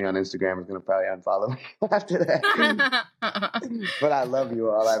follows me on Instagram is gonna probably unfollow me after that. But I love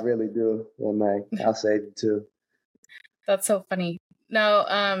you all. I really do. And like I'll save you too. That's so funny. No,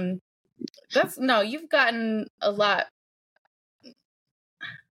 you've gotten a lot,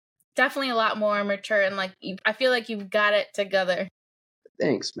 definitely a lot more mature and like I feel like you've got it together.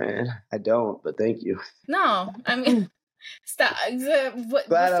 Thanks, man. I don't, but thank you. No, I mean, stop.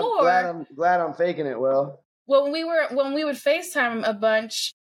 Glad I'm faking it well. When we would FaceTime a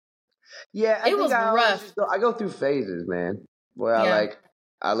bunch, it was rough. I go through phases, man. Where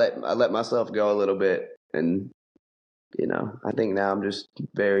I let myself go a little bit, and you know, I think now I'm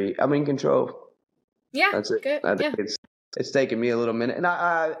in control. Yeah, that's it. Good. I think it's taken me a little minute, and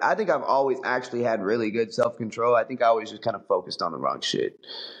I think I've always actually had really good self-control. I think I always just kind of focused on the wrong shit.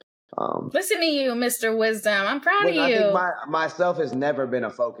 Listen to you, Mr. Wisdom. I'm proud of you. I think myself has never been a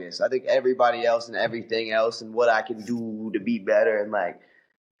focus. I think everybody else and everything else and what I can do to be better and like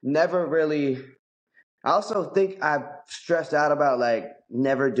never really. I also think I've stressed out about like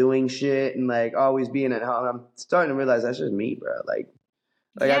never doing shit and like always being at home. I'm starting to realize that's just me, bro. Like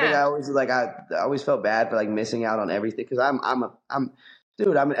I think I always felt bad for like missing out on everything because I'm an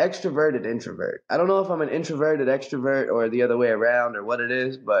extroverted introvert. I don't know if I'm an introverted extrovert or the other way around or what it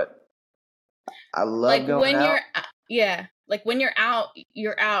is, but I love like going out. Like when you're out,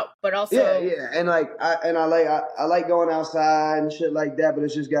 but also and like I like going outside and shit like that, but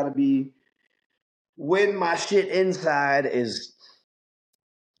it's just got to be when my shit inside is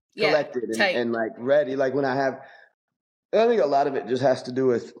collected and like ready. Like when I think a lot of it just has to do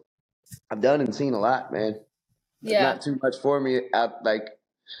with I've done and seen a lot, man. It's not too much for me. I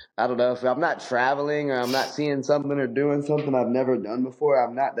don't know if I'm not traveling or I'm not seeing something or doing something I've never done before.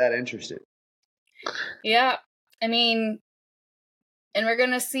 I'm not that interested. Yeah, I mean, and we're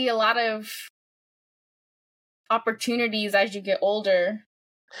gonna see a lot of opportunities as you get older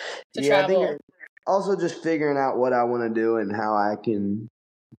to travel. I think also just figuring out what I want to do and how I can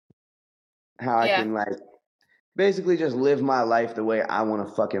like basically just live my life the way I want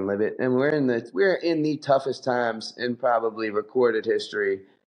to fucking live it. And we're in the toughest times in probably recorded history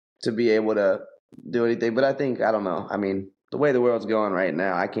to be able to do anything. But I don't know. I mean, the way the world's going right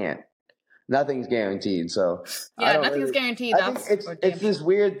now, I can't. Nothing's guaranteed. So yeah, nothing's guaranteed. I think it's this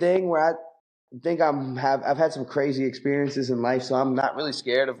weird thing where I think I've had some crazy experiences in life, so I'm not really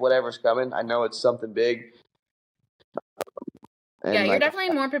scared of whatever's coming. I know it's something big. And yeah, you're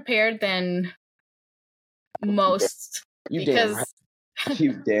definitely more prepared than most. Damn right.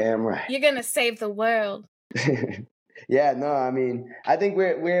 You damn right. You're gonna save the world. Yeah, no, I mean, I think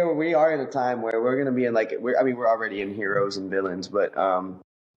we are in a time where we're gonna be in we're already in heroes and villains, but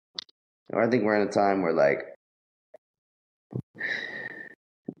I think we're in a time where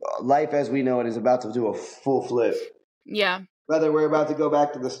life as we know it is about to do a full flip. Yeah. Whether we're about to go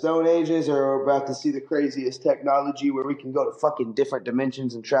back to the Stone Ages or we're about to see the craziest technology where we can go to fucking different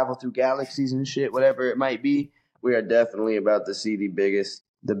dimensions and travel through galaxies and shit, whatever it might be, we are definitely about to see the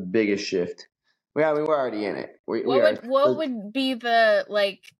biggest shift. We're already in it. What would be the,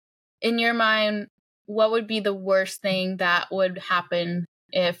 in your mind, what would be the worst thing that would happen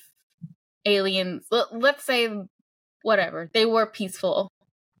if aliens, let's say, whatever, they were peaceful?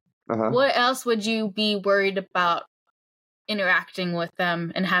 What else would you be worried about interacting with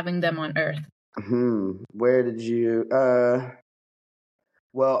them and having them on Earth? Where did you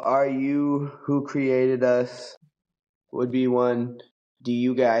well, are you who created us? Would be one. Do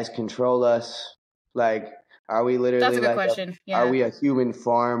you guys control us? Are we literally That's a good question. Are we a human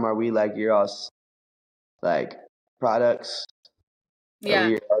farm? Are we you're us products? Yeah. Are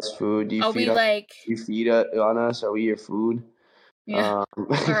we us food? Do you feed us? You feed on us? Are we your food? Yeah.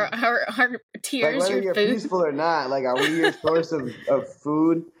 Our tears, whether your you're food. peaceful or not, are we your source of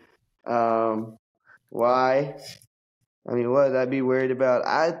food? Why? I mean, what would I be worried about?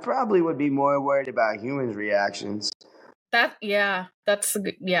 I probably would be more worried about humans' reactions. That's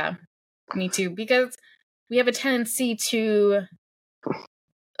good. Yeah, me too. Because we have a tendency to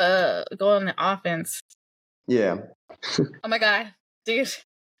go on the offense. Yeah. Oh my god, dude,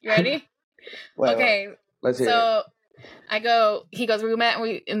 you ready? Okay, let's hear it. He goes, we met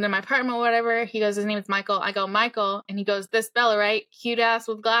in my apartment or whatever. He goes, his name is Michael. I go, Michael. And he goes, this Bella, right? Cute ass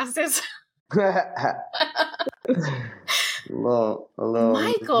with glasses. Hello,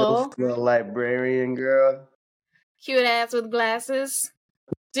 Michael. Little librarian girl. Cute ass with glasses.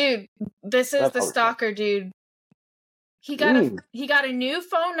 Dude, this is the stalker dude. He got a new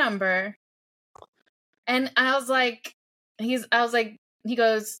phone number. And I was like, he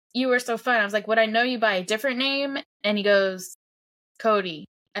goes, you were so fun. I was like, would I know you by a different name? And he goes, Cody.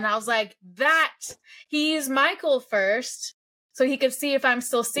 And I was like, he used Michael first so he could see if I'm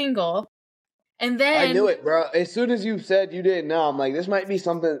still single. And then I knew it, bro. As soon as you said you didn't know, I'm like, this might be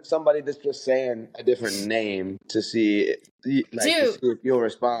somebody that's just saying a different name to see, to see if you'll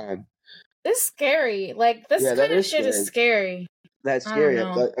respond. This is scary. This kind of shit is scary. That's scary.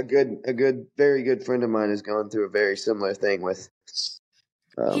 A good, very good friend of mine is going through a very similar thing with.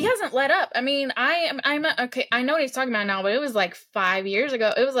 He hasn't let up. I mean, I'm okay. I know what he's talking about now, but it was 5 years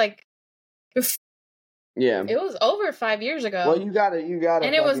ago. It was yeah. It was over 5 years ago. Well, you gotta.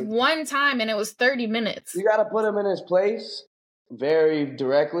 And it was one time, and it was 30 minutes. You gotta put him in his place very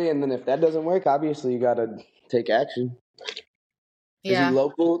directly, and then if that doesn't work, obviously you gotta take action. Yeah. Is he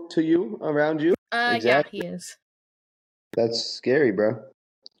local to you, around you? Exactly. Yeah, he is. That's scary, bro.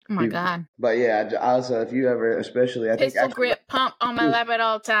 Oh my god. But yeah, also if you ever, especially, I think pistol grip pump on my lap at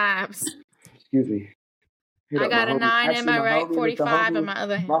all times. Excuse me. I got a 9 in my right, 45 in my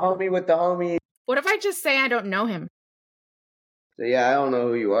other hand. My homie with the homie. What if I just say I don't know him? So yeah, I don't know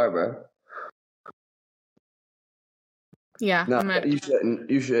who you are, bro. Yeah. No, you shouldn't.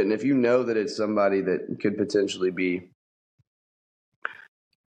 You shouldn't. If you know that it's somebody that could potentially be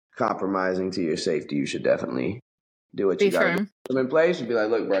compromising to your safety, you should definitely do what you got to do. Put them in place and be like,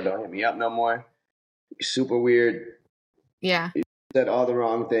 look, bro, don't hit me up no more. You're super weird. Yeah. You said all the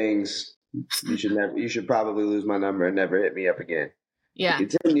wrong things. You should probably lose my number and never hit me up again. Yeah. If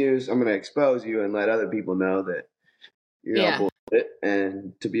it continues, I'm going to expose you and let other people know that you're on bullshit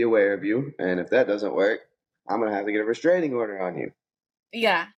and to be aware of you. And if that doesn't work, I'm going to have to get a restraining order on you.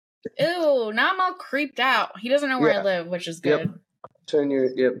 Yeah. Ew, now I'm all creeped out. He doesn't know where I live, which is good. Yep. Turn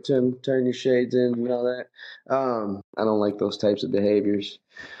your shades in and all that. I don't like those types of behaviors.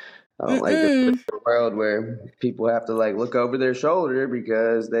 I don't like the world where people have to look over their shoulder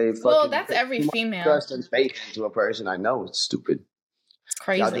because they fucking. Well, that's every female. Trust and faith into a person. I know it's stupid. It's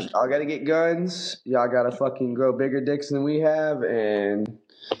crazy. Y'all gotta get guns. Y'all gotta fucking grow bigger dicks than we have, and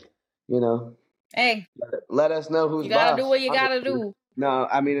Hey, let us know who's. You gotta boss. do what you gotta do. No,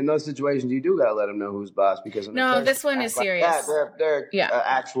 I mean, in those situations, you do gotta let them know who's boss because when No, this one is serious. They're Yeah.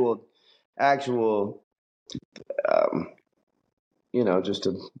 actual, um, just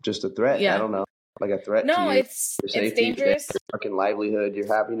a threat. Yeah. I don't know, like a threat No, to your it's safety, dangerous. your fucking livelihood, your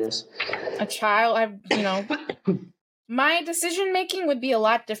happiness. A child, my decision making would be a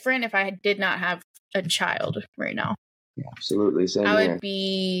lot different if I did not have a child right now. Yeah, absolutely, same I here. would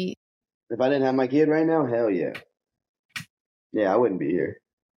be. If I didn't have my kid right now, hell yeah. Yeah, I wouldn't be here.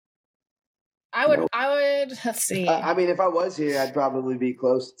 I would. Let's see. I mean, if I was here, I'd probably be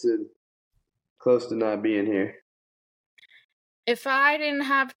close to not being here. If I didn't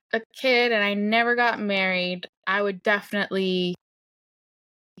have a kid and I never got married, I would definitely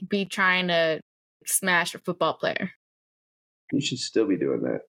be trying to smash a football player. You should still be doing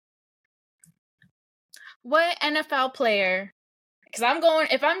that. What NFL player? Because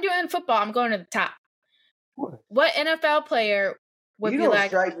if I'm doing football, I'm going to the top. What NFL player would you be don't like?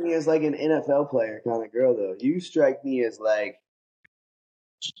 strike me as like an NFL player kind of girl, though. You strike me as like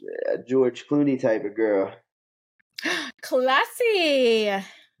a George Clooney type of girl. Classy.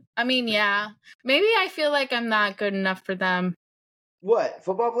 I mean, yeah. Maybe I feel like I'm not good enough for them. What,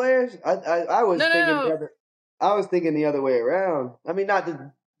 football players? I was thinking No. I was thinking the other way around. I mean, not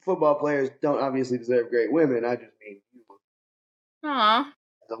that football players don't obviously deserve great women. I just mean you Aw.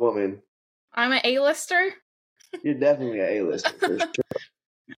 as a woman. I'm an A-lister? You're definitely an A-lister for sure.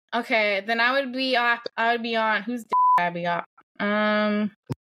 Okay, then I would be on who's I'd be on? I'm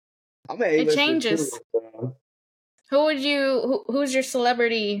an A-lister. It changes. Too, so. Who's your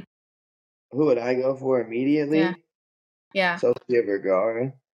celebrity? Who would I go for immediately? Yeah. Sofia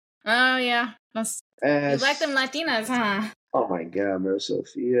Vergara. Oh yeah. You like them Latinas, huh? Oh my god, bro,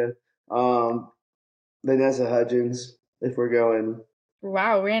 Sophia. Vanessa Hudgens, if we're going.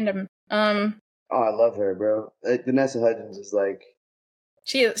 Wow, random. Oh, I love her, bro. Vanessa Hudgens is like.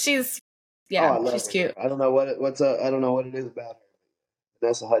 She's. Yeah, she's her. cute. I don't know what's up. I don't know what it is about her.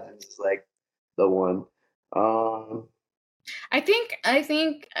 Vanessa Hudgens is like the one. I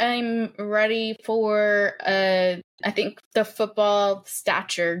think I'm ready for I think the football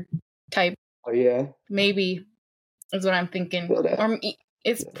stature type. Oh yeah. Maybe is what I'm thinking. Or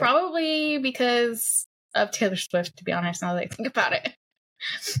it's probably because of Taylor Swift, to be honest, now that I think about it.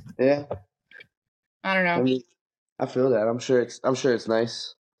 Yeah. I don't know. I mean, I feel that. I'm sure it's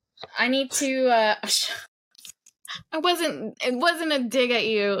nice. I need to it wasn't a dig at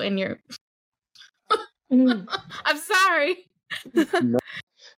you and your I'm sorry. No.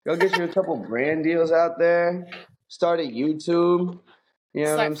 Go get you a couple brand deals out there. Start a YouTube. You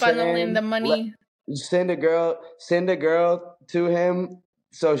know what I'm saying? Start funneling the money. Send a girl to him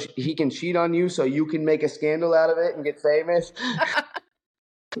so he can cheat on you so you can make a scandal out of it and get famous.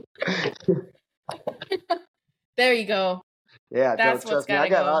 There you go. Yeah, that's trust me. I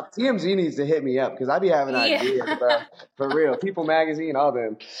got TMZ needs to hit me up because I be having ideas, bro. For real. People Magazine, all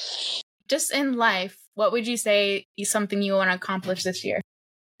them. Just in life, what would you say is something you want to accomplish this year?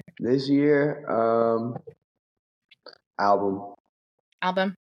 This year, album.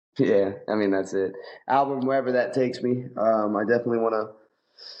 Yeah, I mean that's it. Album, wherever that takes me. I definitely want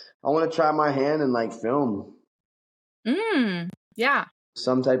to try my hand in like film. Yeah.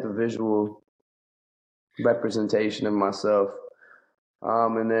 Some type of visual representation of myself.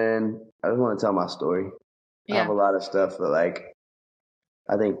 And then I just want to tell my story. Yeah. I have a lot of stuff that like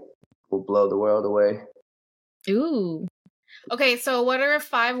I think will blow the world away. Ooh. Okay, so what are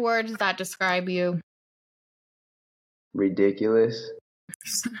 5 words that describe you? Ridiculous.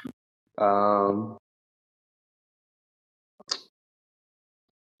 I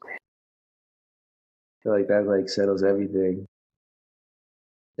feel like that like settles everything.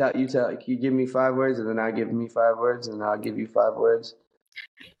 You give me 5 words and then I give me 5 words and I'll give you 5 words.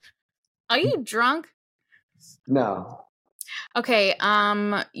 Are you drunk? No. Okay,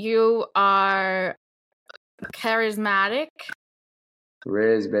 you are charismatic.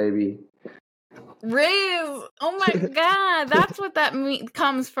 Riz, baby. Riz! Oh my god, that's what that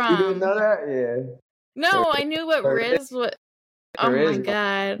comes from. You didn't know that? Yeah. No, I knew what Riz was. Oh my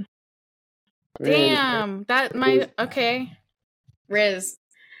god. Damn, okay. Riz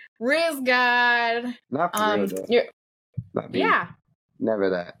God. Not for real, though. Not me. Yeah. Never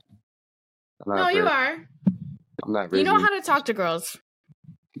that. No, you are. I'm not. You know how to talk to girls.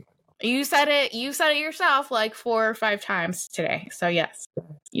 You said it yourself like 4 or 5 times today. So yes,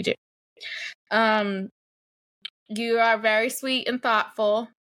 you do. You are very sweet and thoughtful.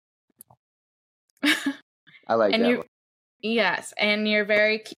 I like that one. Yes, and you're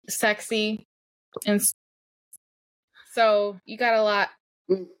very sexy, and so you got a lot.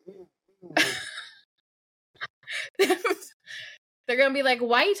 They're going to be like,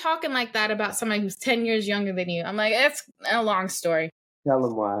 why are you talking like that about somebody who's 10 years younger than you? I'm like, it's a long story. Tell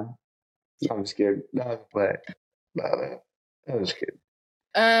them why. I'm scared. No, but that was good.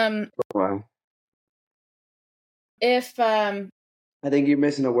 Why? If I think you're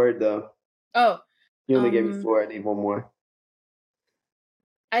missing a word though. Oh. You only gave me 4. I need one more.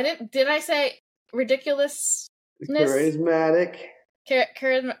 Did I say ridiculousness? Charismatic.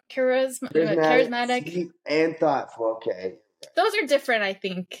 Charismatic. Sweet, and thoughtful. Okay. Those are different, I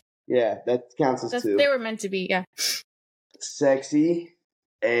think. Yeah, that counts as 2. They were meant to be, yeah. Sexy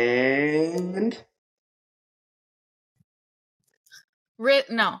and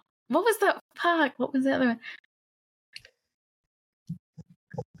No. What was the fuck? What was the other one?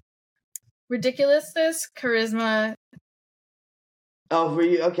 Ridiculousness, charisma. Oh, for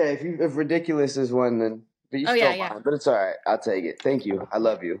you, okay. If ridiculous is one, then but you stole mine. But it's all right. I'll take it. Thank you. I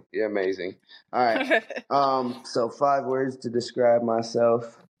love you. You're amazing. All right. So 5 words to describe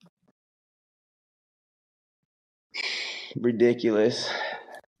myself. Ridiculous.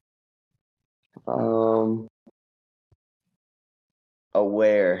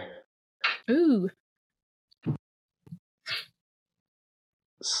 Aware. Ooh.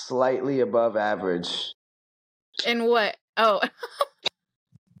 Slightly above average. In what? Oh.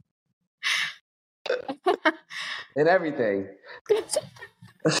 In everything.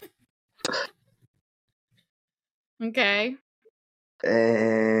 Okay.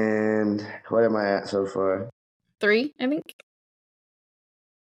 And what am I at so far? 3, I think.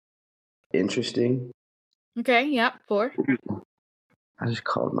 Interesting. Okay, yeah, 4. I just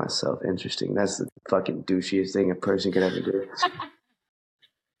called myself interesting. That's the fucking douchiest thing a person could ever do.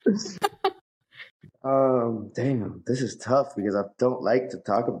 Damn, this is tough because I don't like to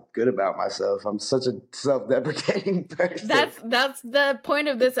talk good about myself. I'm such a self-deprecating person. That's the point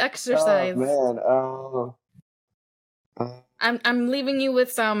of this exercise. Oh man. I'm leaving you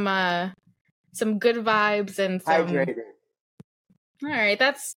with some good vibes and some hydrated. All right,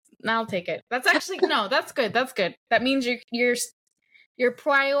 I'll take it. That's actually no, that's good. That's good. That means you're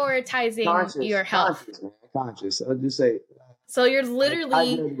prioritizing your health. Conscious. I'll just say. So you're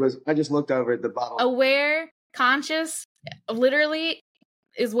literally. I just looked over at the bottle. Aware, conscious, literally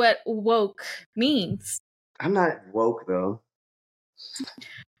is what woke means. I'm not woke though.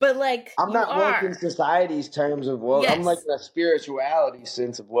 But like, I'm not woke in society's terms of woke. Yes. I'm like in a spirituality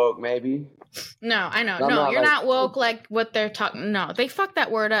sense of woke, maybe. No, I know. No, you're not woke like what they're talking. No, they fucked that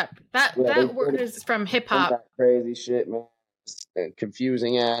word up. That word is from hip hop. Crazy shit, man.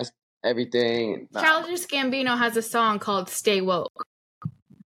 Confusing ass everything. Childish Gambino has a song called "Stay Woke."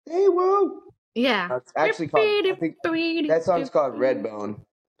 Stay woke. Yeah, that's actually called. I think that song's called Redbone.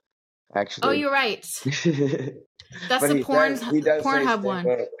 Actually. Oh, you're right. That's the Pornhub one.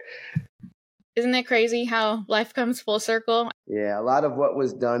 Isn't it crazy how life comes full circle? Yeah, a lot of what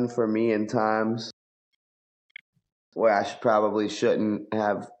was done for me in times where I probably shouldn't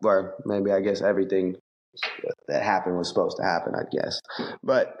have, or maybe I guess everything that happened was supposed to happen, I guess.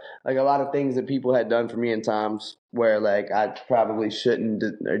 But like a lot of things that people had done for me in times where like I probably shouldn't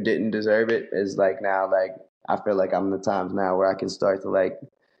or didn't deserve it is like now like I feel like I'm in the times now where I can start to like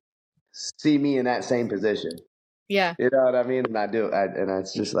see me in that same position. Yeah. You know what I mean? And I do. And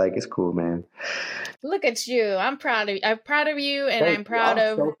it's just like, it's cool, man. Look at you. I'm proud of you. I'm proud of you. And I'm proud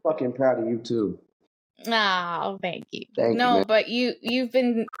of. I'm so fucking proud of you, too. Oh, thank you. Thank you, but you've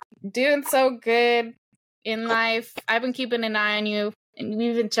been doing so good in life. I've been keeping an eye on you. And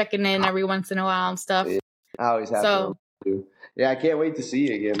we've been checking in every once in a while and stuff. Yeah, I always have to. Yeah, I can't wait to see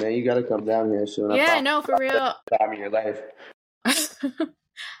you again, man. You got to come down here soon. Yeah, no, for real. Time of your life.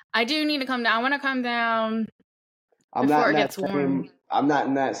 I do need to come down. I want to come down. I'm before not it gets warm. I'm not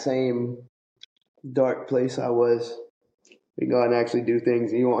in that same dark place I was. We go and actually do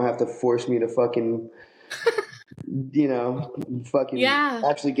things. You won't have to force me to fucking,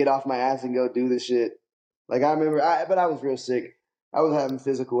 actually get off my ass and go do this shit. Like I remember, but I was real sick. I was having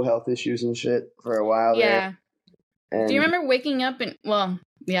physical health issues and shit for a while. Yeah. There. Do you remember waking up and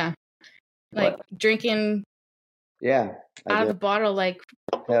drinking? Yeah. Out of the bottle, like.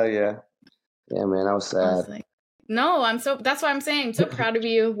 Hell yeah. Yeah, man, I was sad. I was like, no, that's what I'm saying. I'm so proud of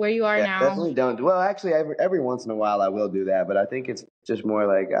you where you are now. Definitely don't. Well, actually, every once in a while I will do that, but I think it's just more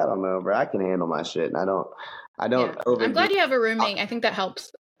like, I don't know, bro. I can handle my shit, and I don't. Yeah. I'm glad you have a roommate. I think that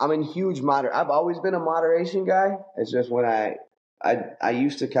helps. I'm in huge I've always been a moderation guy. It's just when I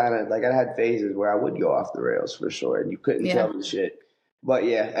used to kind of like I had phases where I would go off the rails for sure, and you couldn't tell me shit. But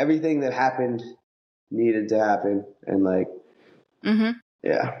yeah, everything that happened needed to happen, and like,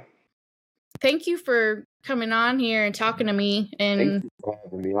 yeah. Thank you for coming on here and talking to me. And thank you for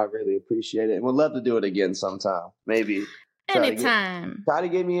having me. I really appreciate it. And we'd love to do it again sometime. Maybe. Anytime. Try to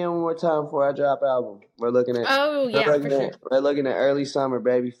get me in one more time before I drop album. We're looking at we're looking at early summer,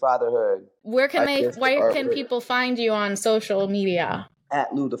 baby, fatherhood. Where can people find you on social media?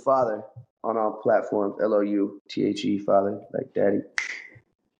 At Louthefather on all platforms. LOUTHE Father, like daddy.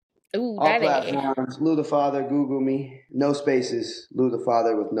 Ooh, all platforms. Louthefather, Google me. No spaces.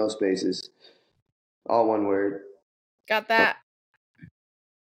 Louthefather with no spaces. All one word. Got that.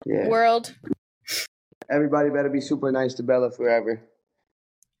 Yeah. World. Everybody better be super nice to Bella forever.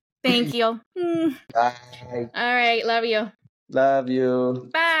 Thank you. Bye. All right. Love you. Love you.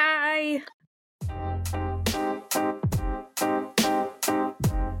 Bye.